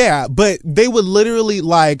 but they would literally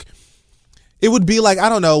like, it would be like, I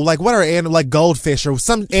don't know, like what are animals, like goldfish or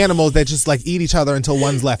some animals that just like eat each other until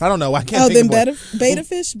one's left. I don't know. I can't think of beta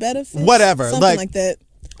fish, whatever, something like that.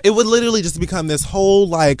 It would literally just become this whole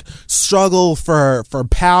like struggle for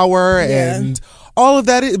power and all of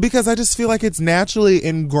that, because I just feel like it's naturally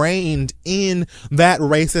ingrained in that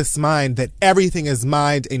racist mind that everything is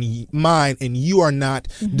mine and you are not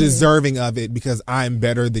deserving of it because I'm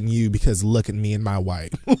better than you because look at me and my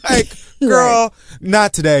white. Like, girl,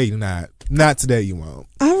 not today, you're not. Not today, you won't.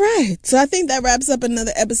 All right. So I think that wraps up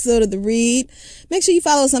another episode of The Read. Make sure you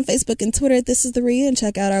follow us on Facebook and Twitter at This Is The Read, and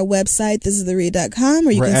check out our website, thisistheread.com,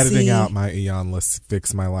 where you can see... We're editing out my Eon-less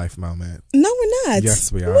Fix My Life moment. No, we're not. Yes,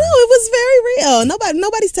 we are. No, it was very real.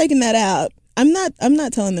 Nobody's taking that out. I'm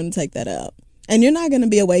not telling them to take that out. And you're not going to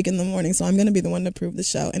be awake in the morning, so I'm going to be the one to prove the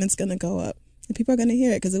show, and it's going to go up. And people are going to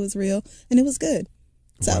hear it because it was real, and it was good.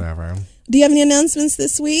 So, whatever. Do you have any announcements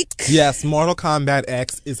this week? Yes, Mortal Kombat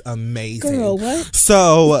X is amazing. Girl, what?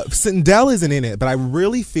 So, Sindel isn't in it, but I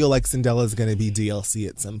really feel like Sindel is going to be DLC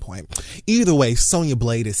at some point. Either way, Sonya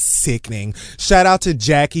Blade is sickening. Shout out to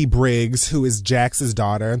Jackie Briggs, who is Jax's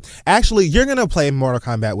daughter. Actually, you're going to play Mortal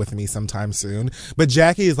Kombat with me sometime soon, but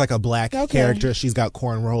Jackie is like a black character. She's got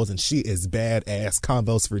cornrows, and she is badass.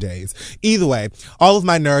 Combos for days. Either way, all of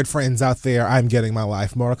my nerd friends out there, I'm getting my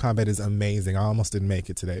life. Mortal Kombat is amazing. I almost didn't make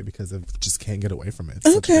it today because of just can't get away from it.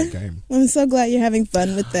 It's such a great game. I'm so glad you're having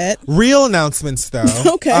fun with that. Real announcements though.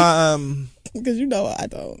 Okay. Because I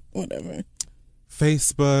don't. Whatever.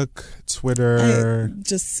 Facebook, Twitter. I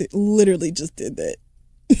literally just did that.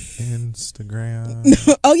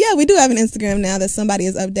 Instagram. Oh yeah, we do have an Instagram now that somebody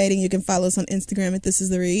is updating. You can follow us on Instagram at This Is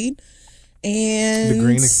The Read. And The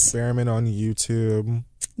Green Experiment on YouTube.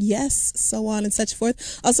 Yes, so on and such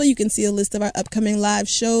forth. Also, you can see a list of our upcoming live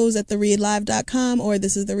shows at thereadlive.com or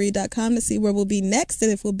thisistheread.com to see where we'll be next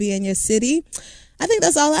and if we'll be in your city. I think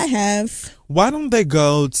that's all I have. Why don't they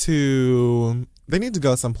they need to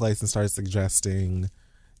go someplace and start suggesting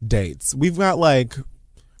dates. We've got like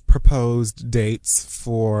proposed dates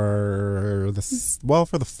for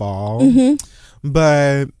the fall.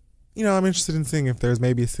 But I'm interested in seeing if there's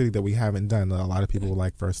maybe a city that we haven't done that a lot of people would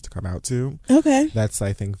like for us to come out to. Okay. That's,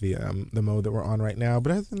 I think, the mode that we're on right now.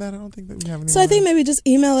 But other than that, I don't think that we have any. So I think maybe just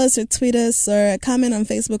email us or tweet us or comment on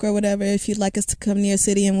Facebook or whatever if you'd like us to come to your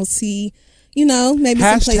city, and we'll see, maybe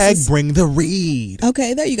some places. Bring the read.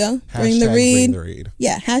 Okay, there you go. Bring the read.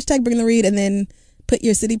 Yeah, hashtag bring the read, and then put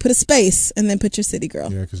your city, put a space, and then put your city, girl.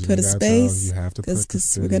 Yeah, because put a space. You have to put the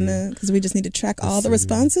city. Because we just need to track all the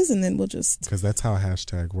responses, and then we'll just. Because that's how a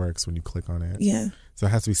hashtag works when you click on it. Yeah. So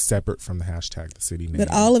it has to be separate from the hashtag, the city name. But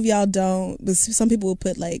all of y'all don't. Some people will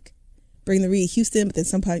put like bring the read Houston, but then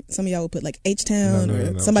some of y'all will put like H-Town,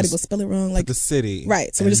 or somebody will spell it wrong, like the city.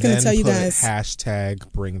 Right. So we're just going to tell you guys.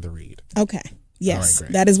 Hashtag bring the read. Okay. Yes,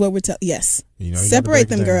 right, that is what we're telling. Yes, you separate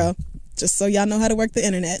them, girl. Just so y'all know how to work the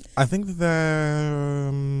internet. I think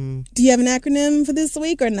that. Do you have an acronym for this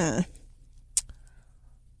week or not?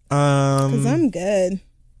 Because I'm good.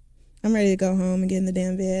 I'm ready to go home and get in the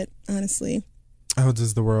damn bed. Honestly. How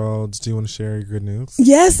does the world? Do you want to share your good news?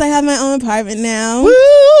 Yes, I have my own apartment now. Woo!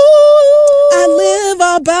 I live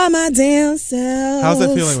all by my damn self. How's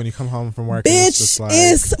it feeling when you come home from work? Bitch,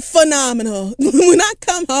 it's phenomenal. When I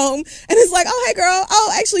come home and it's like, oh, hey, girl.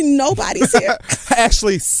 Oh, actually, nobody's here.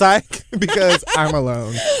 Actually, psych, because I'm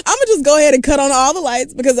alone. I'm going to just go ahead and cut on all the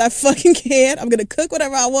lights because I fucking can't. I'm going to cook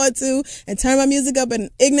whatever I want to and turn my music up at an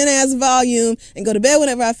ignorant-ass volume and go to bed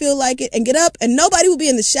whenever I feel like it and get up, and nobody will be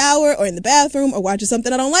in the shower or in the bathroom or watching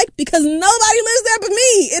something I don't like because nobody lives there but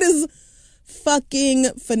me. It is fucking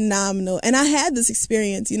phenomenal. And I had this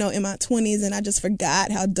experience, in my 20s, and I just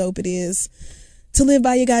forgot how dope it is to live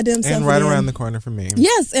by your goddamn self. And right again. Around the corner from me.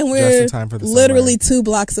 Yes, and we're literally 2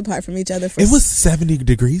 blocks apart from each other. It was 70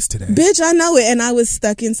 degrees today. Bitch, I know it, and I was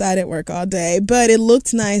stuck inside at work all day, but it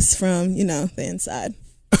looked nice from, the inside.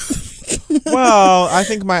 Well, I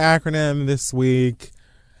think my acronym this week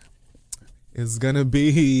is gonna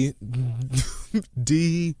be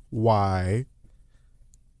DYNAMT.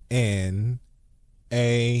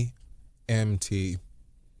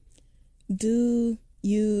 Do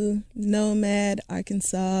you Nomad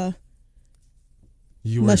Arkansas?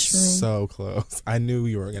 You were mushroom. So close. I knew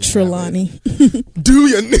you were gonna. Trelawney. Do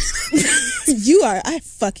you need? You are. I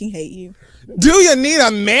fucking hate you. Do you need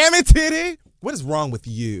a mammy titty? What is wrong with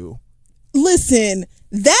you? Listen,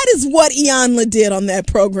 that is what Iyanla did on that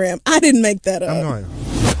program. I didn't make that up. I'm going.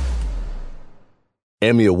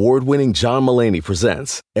 Emmy award-winning John Mulaney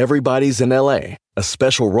presents Everybody's in LA, a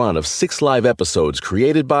special run of 6 live episodes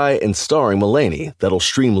created by and starring Mulaney that'll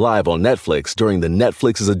stream live on Netflix during the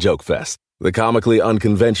Netflix is a Joke Fest. The comically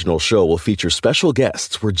unconventional show will feature special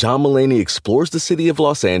guests where John Mulaney explores the city of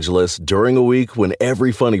Los Angeles during a week when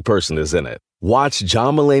every funny person is in it. Watch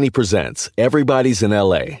John Mulaney Presents Everybody's in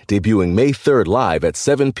LA, debuting May 3rd live at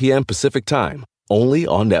 7 p.m. Pacific Time, only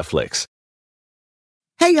on Netflix.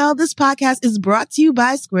 Hey, y'all, this podcast is brought to you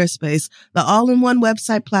by Squarespace, the all-in-one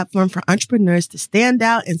website platform for entrepreneurs to stand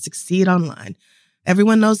out and succeed online.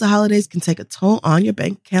 Everyone knows the holidays can take a toll on your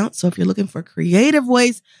bank account, so if you're looking for creative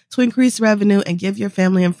ways to increase revenue and give your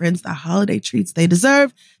family and friends the holiday treats they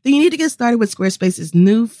deserve, then you need to get started with Squarespace's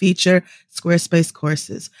new feature, Squarespace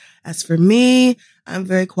Courses. As for me, I'm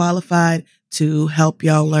very qualified to help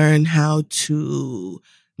y'all learn how to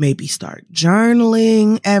maybe start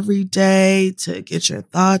journaling every day to get your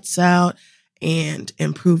thoughts out and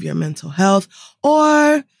improve your mental health.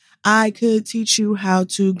 Or I could teach you how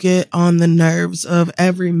to get on the nerves of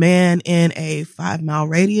every man in a 5-mile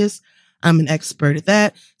radius. I'm an expert at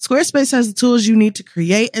that. Squarespace has the tools you need to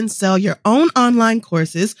create and sell your own online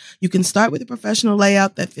courses. You can start with a professional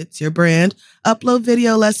layout that fits your brand, upload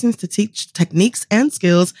video lessons to teach techniques and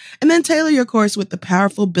skills, and then tailor your course with the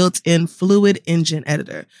powerful built-in Fluid Engine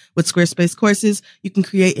editor. With Squarespace Courses, you can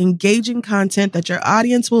create engaging content that your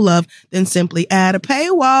audience will love, then simply add a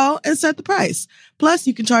paywall and set the price. Plus,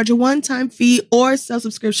 you can charge a one-time fee or sell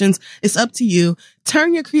subscriptions. It's up to you.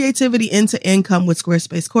 Turn your creativity into income with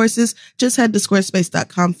Squarespace Courses. Just head to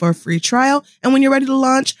squarespace.com for a free trial. And when you're ready to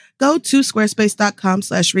launch, go to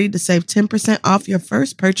squarespace.com/read to save 10% off your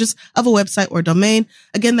first purchase of a website or domain.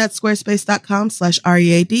 Again, that's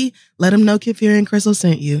squarespace.com/READ. Let them know Kid Fury and Crystal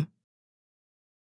sent you.